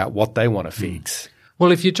crusading about what they want to fix.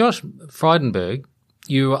 Well, if you're Josh Frydenberg,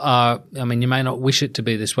 you may not wish it to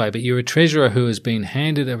be this way, but you're a treasurer who has been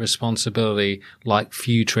handed a responsibility like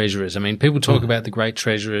few treasurers. I mean, people talk about the great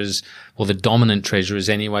treasurers, or the dominant treasurers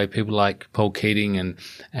anyway, people like Paul Keating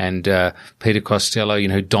and Peter Costello,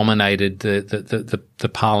 who dominated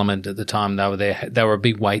the parliament at the time they were there. They were a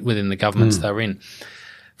big weight within the governments they were in.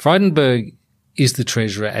 Frydenberg is the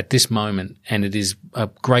treasurer at this moment, and it is a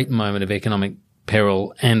great moment of economic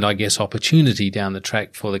peril and, I guess, opportunity down the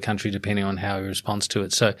track for the country, depending on how he responds to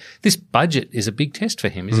it. So this budget is a big test for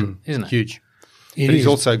him, isn't it? Huge. But he's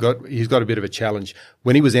also got a bit of a challenge.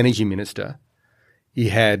 When he was energy minister, he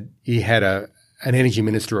had an energy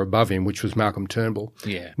minister above him, which was Malcolm Turnbull.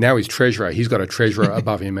 Yeah. Now he's treasurer. He's got a treasurer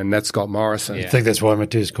above him, and that's Scott Morrison. Yeah. I think that's why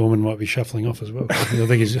Matthias Cormann might be shuffling off as well. He'll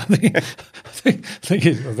be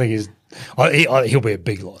a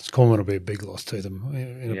big loss. Cormann will be a big loss to them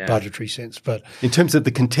in a budgetary sense. But in terms of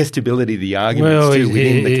the contestability of the arguments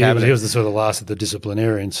within the cabinet, he was the sort of last of the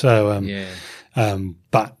disciplinarians. So,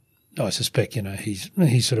 but I suspect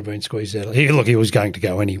he's sort of been squeezed out. He was going to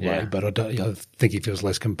go anyway, but I think he feels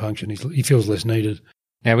less compunction. He feels less needed.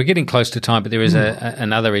 Now, we're getting close to time, but there is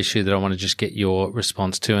another issue that I want to just get your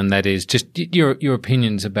response to, and that is just your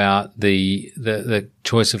opinions about the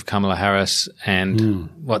choice of Kamala Harris and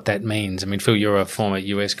what that means. I mean, Phil, you're a former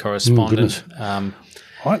US correspondent.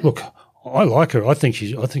 I like her. I think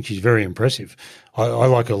she's very impressive. I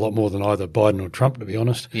like her a lot more than either Biden or Trump, to be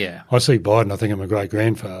honest. Yeah. I see Biden, I think I'm a great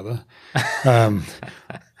grandfather.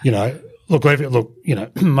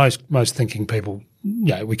 Most thinking people,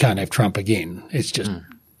 we can't have Trump again. It's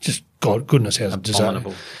just God goodness how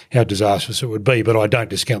disastrous it would be. But I don't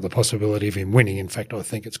discount the possibility of him winning. In fact, I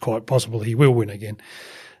think it's quite possible he will win again.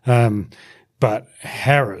 But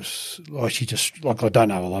Harris, I don't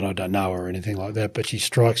know a lot. I don't know her or anything like that, but she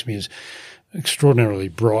strikes me as extraordinarily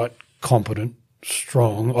bright, competent,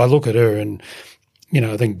 strong. I look at her and,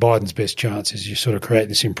 I think Biden's best chance is you sort of create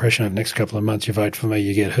this impression over the next couple of months, you vote for me,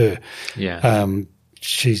 you get her. Yeah.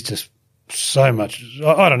 She's just so much,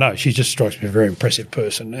 I don't know, she just strikes me as a very impressive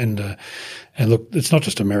person. And look, it's not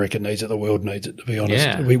just America needs it, the world needs it, to be honest.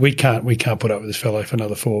 Yeah. We can't put up with this fellow for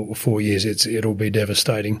another four years. It'll be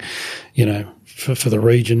devastating, for the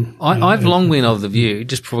region. I've long been of the view,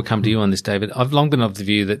 just before I come to you on this, David, I've long been of the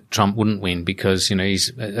view that Trump wouldn't win because,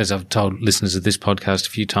 he's, as I've told listeners of this podcast a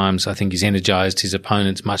few times, I think he's energized his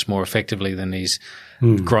opponents much more effectively than he's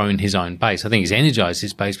grown his own base. I think he's energized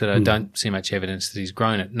his base, but I don't see much evidence that he's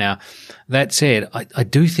grown it. Now, that said, I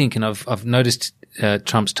do think, and I've noticed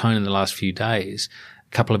Trump's tone in the last few days,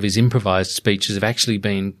 a couple of his improvised speeches have actually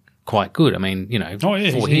been quite good. I mean, he's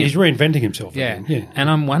reinventing himself. Yeah. Again. Yeah. And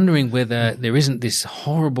I'm wondering whether there isn't this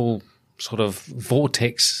horrible sort of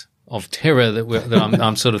vortex of terror that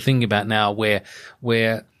I'm sort of thinking about now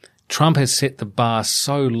where Trump has set the bar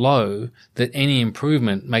so low that any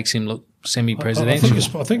improvement makes him look semi-presidential.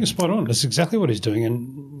 I think it's spot on. That's exactly what he's doing.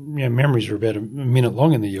 And memories are about a minute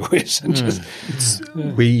long in the US. And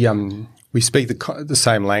we speak the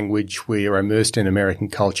same language. We are immersed in American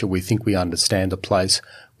culture. We think we understand the place.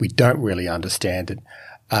 We don't really understand it.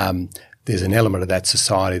 There's an element of that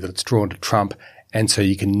society that's drawn to Trump, and so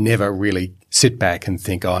you can never really sit back and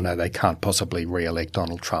think, oh no, they can't possibly re-elect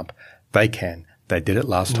Donald Trump. They can. They did it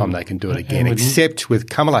last time. They can do it again. Except with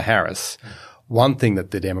Kamala Harris, one thing that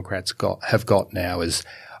the Democrats have got now is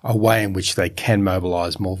a way in which they can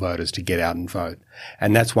mobilise more voters to get out and vote.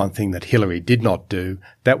 And that's one thing that Hillary did not do.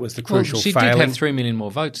 That was the crucial she failing. She did have 3 million more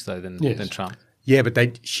votes, though, than Trump. Yeah,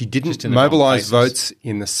 but she didn't mobilise votes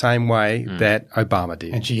in the same way that Obama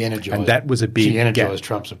did. And she energised. And that was a big gap.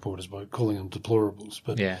 Trump supporters by calling them deplorables.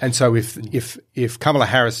 But And so if Kamala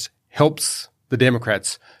Harris helps the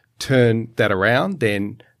Democrats turn that around,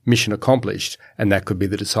 then mission accomplished, and that could be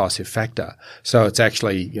the decisive factor. So it's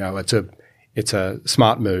actually, it's a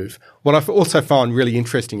smart move. What I also find really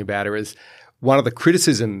interesting about her is one of the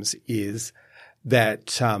criticisms is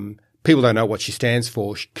that people don't know what she stands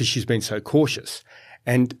for because she's been so cautious.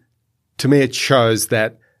 And to me, it shows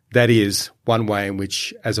that is one way in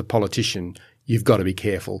which, as a politician, you've got to be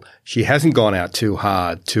careful. She hasn't gone out too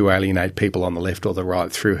hard to alienate people on the left or the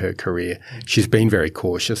right through her career. She's been very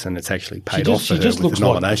cautious, and it's actually paid off for her with the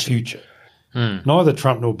nomination. Like the future. Neither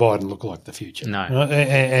Trump nor Biden look like the future. No.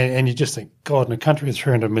 And you just think, God, in a country of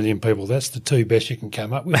 300 million people, that's the two best you can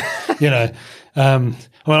come up with.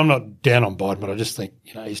 I'm not down on Biden, but I just think,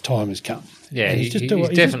 his time has come. Yeah, he's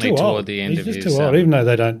definitely toward the end of his... He's just too old, even though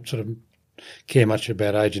they don't sort of care much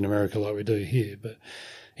about age in America like we do here. But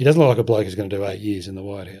he doesn't look like a bloke who's going to do 8 years in the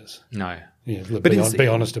White House. No. Yeah, be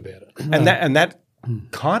honest about it. And that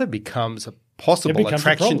kind of becomes a possible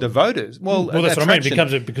attraction to voters. Well, that's what I mean. It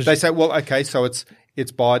becomes because they say, well, okay, so it's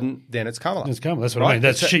Biden, then it's Kamala. It's Kamala. That's what I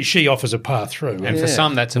mean. She offers a path through. And for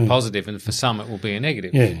some, that's a positive, and for some, it will be a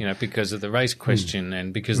negative. Yeah. Because of the race question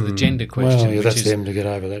and because of the gender question. Well, that's them to get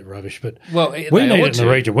over that rubbish. But we need it in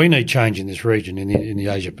the region. We need change in this region, in the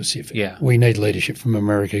Asia Pacific. Yeah. We need leadership from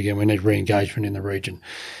America again. We need re-engagement in the region.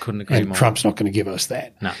 Couldn't agree more. And Trump's not going to give us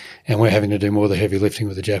that. No. And we're having to do more of the heavy lifting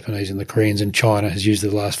with the Japanese and the Koreans, and China has used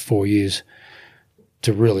the last 4 years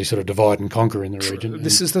to really sort of divide and conquer in the region.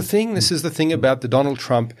 This is the thing. This is the thing about the Donald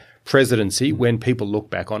Trump presidency. When people look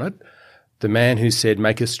back on it, the man who said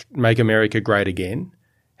 "Make America Great Again"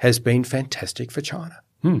 has been fantastic for China.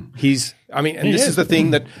 This is the thing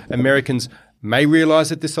that Americans may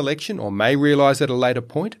realise at this election or may realise at a later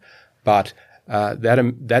point, but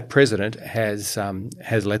that president has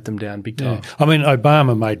let them down big time. Yeah. I mean,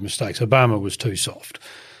 Obama made mistakes. Obama was too soft.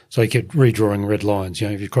 So he kept redrawing red lines.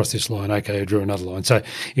 If you cross this line, okay, I drew another line. So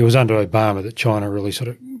it was under Obama that China really sort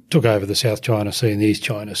of took over the South China Sea and the East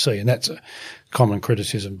China Sea, and that's a common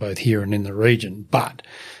criticism both here and in the region. But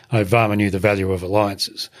Obama knew the value of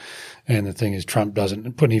alliances, and the thing is Trump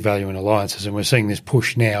doesn't put any value in alliances, and we're seeing this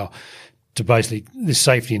push now to basically this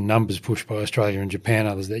safety in numbers push by Australia and Japan,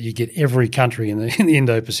 others, that you get every country in the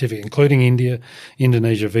Indo-Pacific, including India,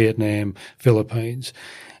 Indonesia, Vietnam, Philippines,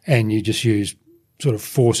 and you just use sort of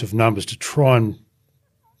force of numbers to try and,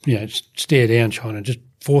 stare down China, just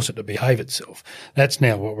force it to behave itself. That's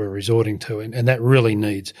now what we're resorting to, and that really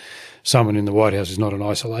needs someone in the White House who's not an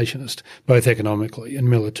isolationist, both economically and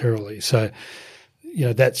militarily. So,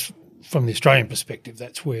 that's from the Australian perspective.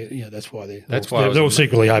 That's where that's why they're all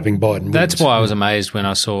secretly hoping Biden wins. That's why I was amazed when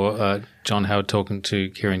I saw John Howard talking to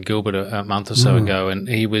Kieran Gilbert a month or so ago, and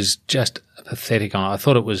he was just pathetic on it. I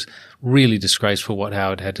thought it was really disgraceful what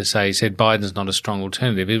Howard had to say. He said Biden's not a strong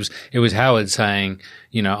alternative. It was Howard saying,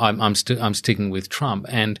 I'm sticking with Trump,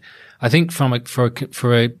 and I think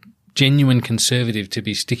for a genuine conservative to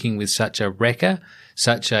be sticking with such a wrecker,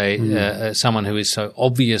 such a someone who is so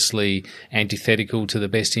obviously antithetical to the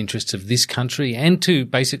best interests of this country and to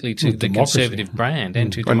basically to the conservative brand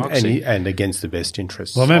and to democracy. And against the best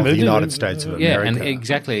interests of the United States of America. Yeah, and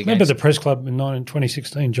exactly. Remember the press club in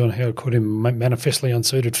 2016, John Howard called him manifestly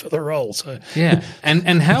unsuited for the role. So yeah,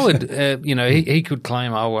 and Howard, he could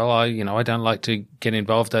claim, I don't like to get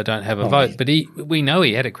involved, I don't have a vote. But we know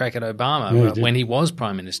he had a crack at Obama when he was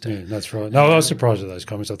Prime Minister. Yeah, that's right. No, I was surprised at those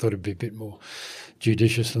comments. I thought it'd be a bit more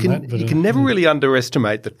judicious than that. But, you can never really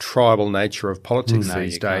underestimate the tribal nature of politics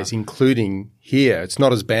these days, including here. It's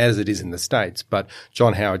not as bad as it is in the States, but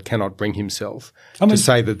John Howard cannot bring himself to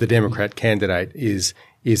say that the Democrat candidate is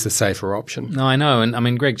the safer option. No, I know. And I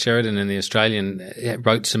mean, Greg Sheridan in The Australian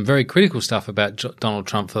wrote some very critical stuff about Donald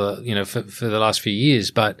Trump for the last few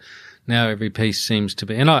years, but now every piece seems to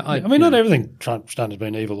be, and I mean, not everything Trump's done has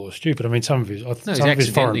been evil or stupid. I mean, some of his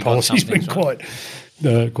foreign policy has been quite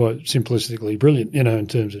simplistically brilliant, in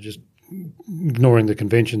terms of just ignoring the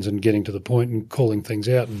conventions and getting to the point and calling things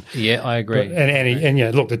out. And yeah, I agree.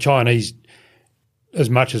 Look, the Chinese, as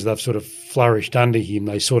much as they've sort of flourished under him,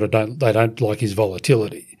 they don't like his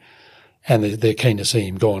volatility. And they're keen to see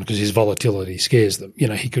him gone because his volatility scares them.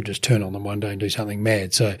 He could just turn on them one day and do something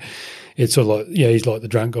mad. So it's sort of like, he's like the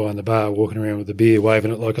drunk guy in the bar walking around with the beer,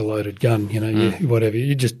 waving it like a loaded gun, whatever.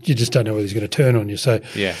 You just don't know whether he's going to turn on you. So,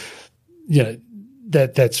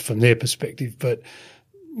 that's from their perspective. But,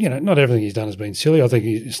 not everything he's done has been silly. I think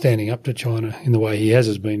he's standing up to China in the way he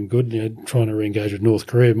has been good. Trying to re-engage with North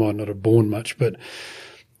Korea might not have borne much, but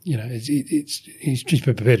he's just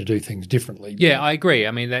prepared to do things differently. Yeah, I agree.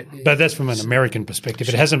 I mean but that's from an American perspective.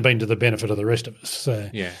 It hasn't been to the benefit of the rest of us. So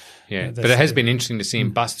yeah. But it has been interesting to see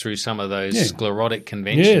him bust through some of those sclerotic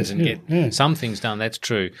conventions and get some things done. That's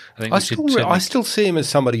true. I still see him as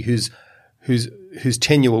somebody whose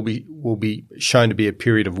tenure will be shown to be a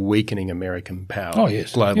period of weakening American power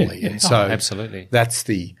globally. And so absolutely. That's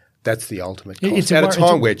the ultimate cost. It's at a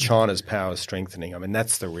time where China's power is strengthening. I mean,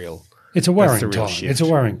 that's the real. It's a worrying time. Shift. It's a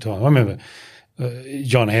worrying time. I remember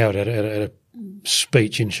John Howard had a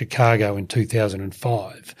speech in Chicago in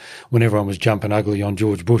 2005 when everyone was jumping ugly on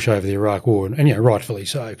George Bush over the Iraq War, and rightfully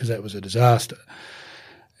so, because that was a disaster.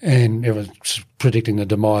 And everyone was predicting the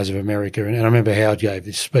demise of America. And I remember Howard gave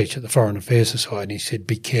this speech at the Foreign Affairs Society, and he said,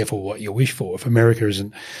 be careful what you wish for. If America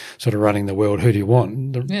isn't sort of running the world, who do you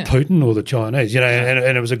want? Putin or the Chinese?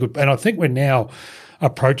 And it was a good – and I think we're now –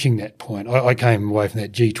 approaching that point. I came away from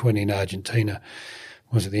that G20 in Argentina,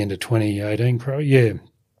 was it the end of 2018, Crowe? Yeah.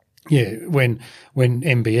 Yeah, when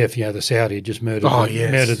MBF, the Saudi had just murdered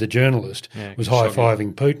the journalist, was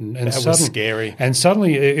high-fiving Putin. And that was scary. And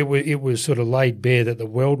suddenly it was sort of laid bare that the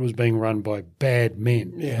world was being run by bad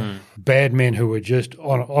men. Yeah. Bad men who were just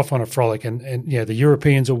off on a frolic. And the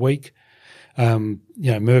Europeans are weak.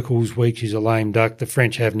 Merkel's weak, she's a lame duck. The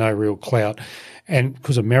French have no real clout. And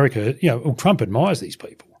because America, Trump admires these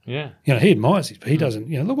people. Yeah. He admires these people. He doesn't,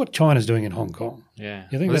 look what China's doing in Hong Kong. Yeah.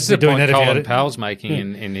 You think this is the point Colin Powell's making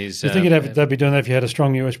in his... You think they'd be doing that if you had a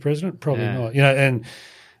strong US president? Probably not. And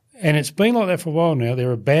it's been like that for a while now.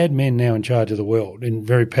 There are bad men now in charge of the world in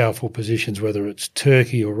very powerful positions, whether it's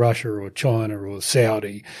Turkey or Russia or China or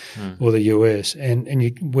Saudi or the US.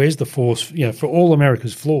 And where's the force, for all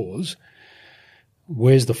America's flaws,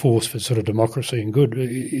 where's the force for sort of democracy and good?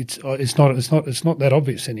 It's not that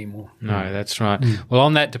obvious anymore. No, that's right. Well,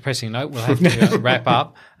 on that depressing note, we'll have to wrap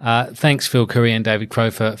up. Thanks, Phil Coorey and David Crowe,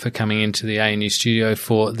 for coming into the ANU studio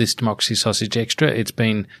for this Democracy Sausage Extra. It's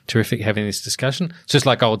been terrific having this discussion. It's just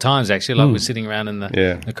like old times, actually, like we're sitting around in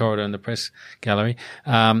the corridor in the press gallery.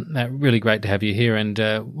 Really great to have you here, and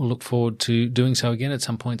we'll look forward to doing so again at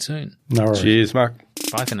some point soon. No worries. Cheers, Mark.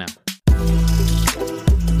 Bye for now.